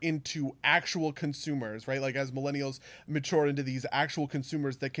 mature into actual consumers, right? Like as millennials mature into these actual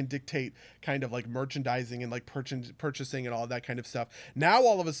consumers that can dictate kind of like merchandising and like purchasing and all that kind of stuff. Now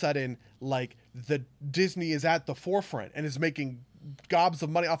all of a sudden, like the Disney is at the forefront and is making gobs of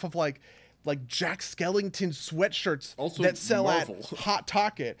money off of like Jack Skellington sweatshirts also that sell Marvel at Hot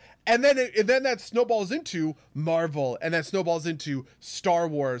Tocket, and then that snowballs into Marvel, and that snowballs into Star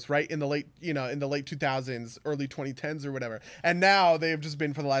Wars, right, in the late 2000s, early 2010s or whatever. And now they have just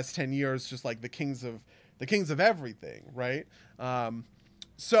been for the last 10 years just like the kings of everything, right?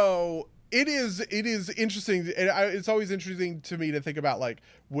 So it is interesting. It's always interesting to me to think about like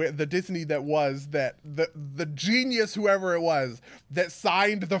where the Disney that was that the genius, whoever it was, that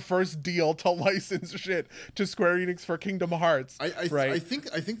signed the first deal to license shit to Square Enix for Kingdom Hearts. Right? I think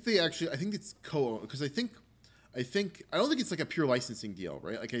it's because I don't think it's like a pure licensing deal,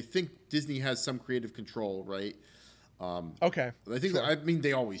 right? Like I think Disney has some creative control, right? Okay. I think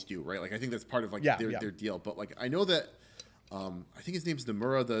they always do, right? Like I think that's part of like their deal. But like I know that. I think his name's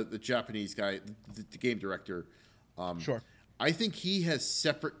Nomura, the Japanese guy, the game director. Sure. I think he has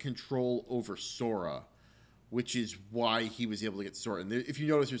separate control over Sora, which is why he was able to get Sora. And if you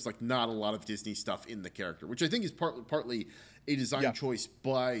notice, there's like not a lot of Disney stuff in the character, which I think is partly a design choice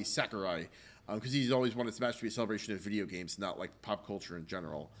by Sakurai, because he's always wanted Smash to be a celebration of video games, not like pop culture in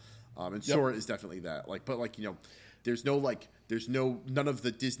general. And Sora is definitely that. There's none of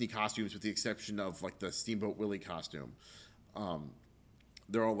the Disney costumes with the exception of like the Steamboat Willie costume.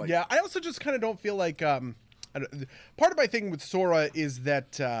 They're all like, yeah. I also just kind of don't feel like part of my thing with Sora is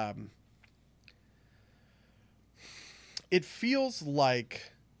that it feels like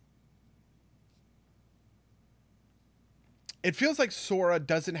Sora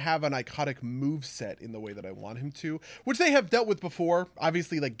doesn't have an iconic moveset in the way that I want him to, which they have dealt with before.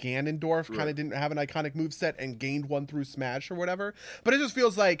 Obviously, like Ganondorf kind of didn't have an iconic moveset and gained one through Smash or whatever. But it just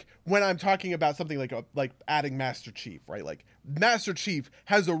feels like when I'm talking about something like adding Master Chief, right? Like Master Chief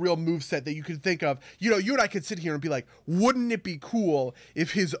has a real moveset that you could think of. You and I could sit here and be like, wouldn't it be cool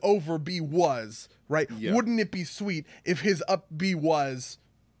if his over B was, right? Yeah. Wouldn't it be sweet if his up B was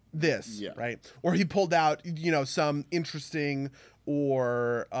this, right? Or he pulled out, some interesting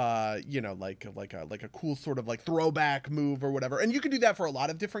or like a cool sort of like throwback move or whatever. And you can do that for a lot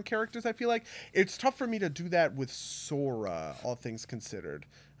of different characters. I feel like it's tough for me to do that with Sora, all things considered.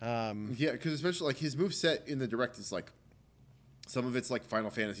 Because especially like his moveset in the Direct is like some of it's like Final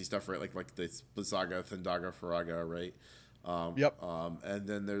Fantasy stuff, right? Like the Blizzaga, Thundaga, Faraga, right? And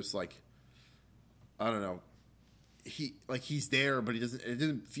then there's like, I don't know. He's there, but it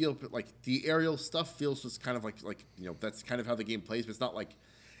doesn't feel like the aerial stuff feels just kind of like that's kind of how the game plays, but it's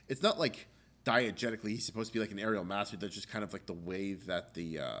not like diegetically he's supposed to be like an aerial master. That's just kind of like the way that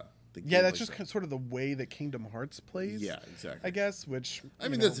the game that's just sort of the way that Kingdom Hearts plays. Yeah, exactly. I guess, which I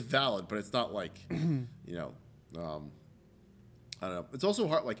mean that's valid, but it's not like I don't know. It's also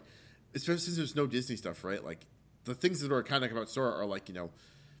hard, like especially since there's no Disney stuff, right? Like the things that are iconic about Sora are like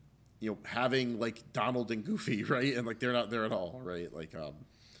having like Donald and Goofy, right? And like they're not there at all, right? Like, I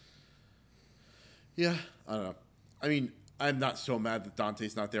don't know. I mean, I'm not so mad that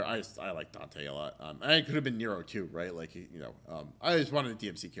Dante's not there. I like Dante a lot. And it could have been Nero too, right? Like, I just wanted a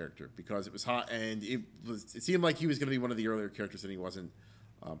DMC character because it was hot and it seemed like he was going to be one of the earlier characters and he wasn't.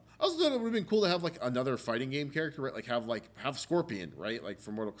 I also thought it would have been cool to have like another fighting game character, right? Like have Scorpion, right? Like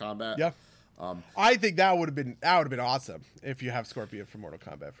from Mortal Kombat. Yeah. I think that would have been awesome if you have Scorpion from Mortal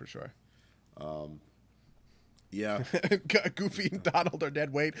Kombat for sure. Yeah. Goofy and Donald are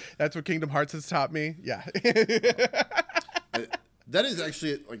dead weight. That's what Kingdom Hearts has taught me. Yeah. That is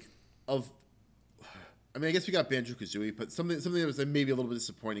actually like I mean, I guess we got Banjo-Kazooie, but something that was maybe a little bit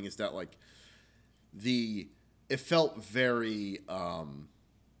disappointing is that like it felt very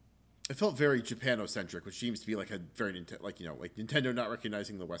Japanocentric, which seems to be like a very Nintendo not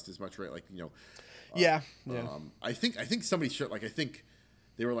recognizing the West as much, right? Like I think somebody should I think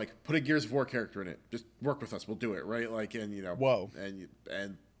they were like, put a Gears of War character in it, just work with us, we'll do it, right? Like, and whoa,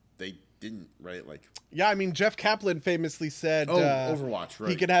 and they didn't, right? Like, yeah, I mean, Jeff Kaplan famously said, Overwatch, right?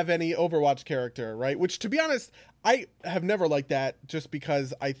 He could have any Overwatch character, right? Which, to be honest, I have never liked that, just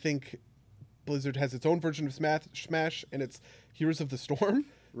because I think Blizzard has its own version of Smash, and it's Heroes of the Storm,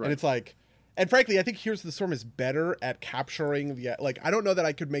 right. And it's like, And frankly, I think Heroes of the Storm is better at capturing the like. I don't know that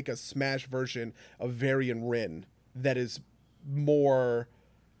I could make a Smash version of Varian Rin that is more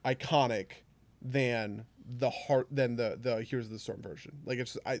iconic than the Heroes of the Storm version. Like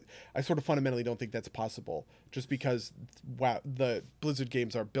it's I sort of fundamentally don't think that's possible, just because the Blizzard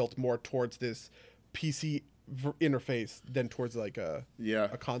games are built more towards this PC interface than towards like a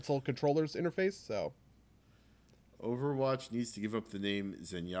console controller's interface. So Overwatch needs to give up the name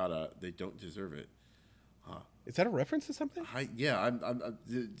Zenyatta. They don't deserve it. Is that a reference to something?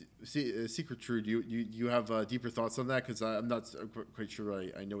 Secret True. Do you have deeper thoughts on that? Because I'm not quite sure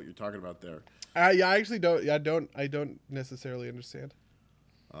I know what you're talking about there. I actually don't. Yeah, I don't necessarily understand.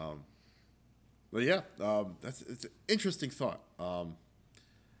 But yeah, it's an interesting thought. I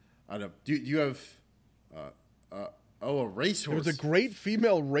don't know. Do you have a racehorse? There was a great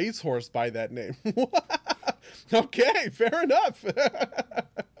female racehorse by that name. Okay, fair enough.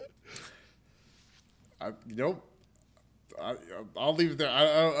 I'll leave it there.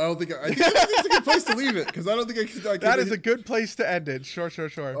 I think it's a good place to leave it, because I don't think I can. That is a good place to end it. Sure.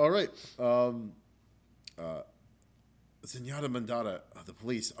 All right. Zenyatta Mondatta, the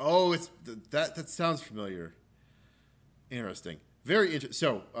police. Oh, that sounds familiar. Interesting. Very interesting.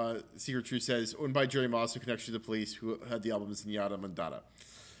 So, Secret True says, owned by Jerry Moss, who connects to the police, who had the album Zenyatta Mondatta.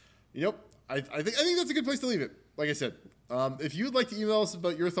 I think that's a good place to leave it. Like I said, if you would like to email us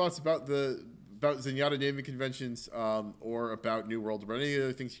about your thoughts about Zenyatta naming conventions, or about New World, or any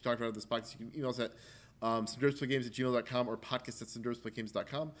other things you talked about in this podcast, you can email us at somedirtsplaygames@gmail.com or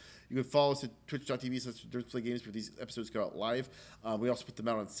podcast@somedirtsplaygames.com. You can follow us at twitch.tv/dirtsplaygames, where these episodes go out live. We also put them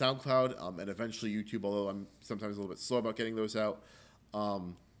out on SoundCloud, and eventually YouTube, although I'm sometimes a little bit slow about getting those out. I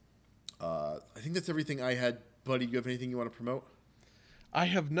think that's everything I had. Buddy, do you have anything you want to promote? I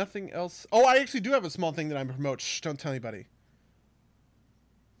have nothing else. Oh, I actually do have a small thing that I'm promote. Shh, don't tell anybody.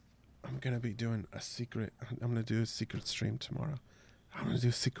 I'm going to be doing a secret. I'm going to do a secret stream tomorrow. I'm going to do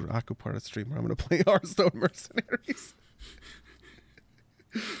a secret Aquaparta stream where I'm going to play Hearthstone Mercenaries.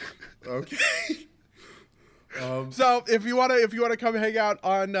 Okay. So if you want to come hang out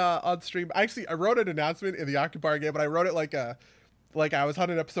on stream, actually I wrote an announcement in the Aquaparta game, but I wrote it like I was on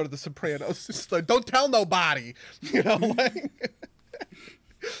an episode of The Sopranos. Just like, don't tell nobody, so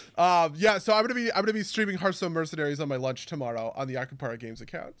I'm gonna be streaming Hearthstone Mercenaries on my lunch tomorrow on the Aquaparta Games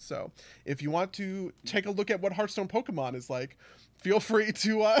account. So if you want to take a look at what Hearthstone Pokemon is like, feel free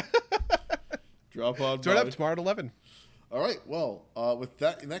to drop on. Join up tomorrow at 11. All right. Well, in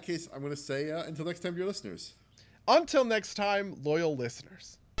that case, I'm going to say until next time, dear listeners. Until next time, loyal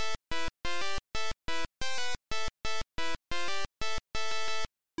listeners.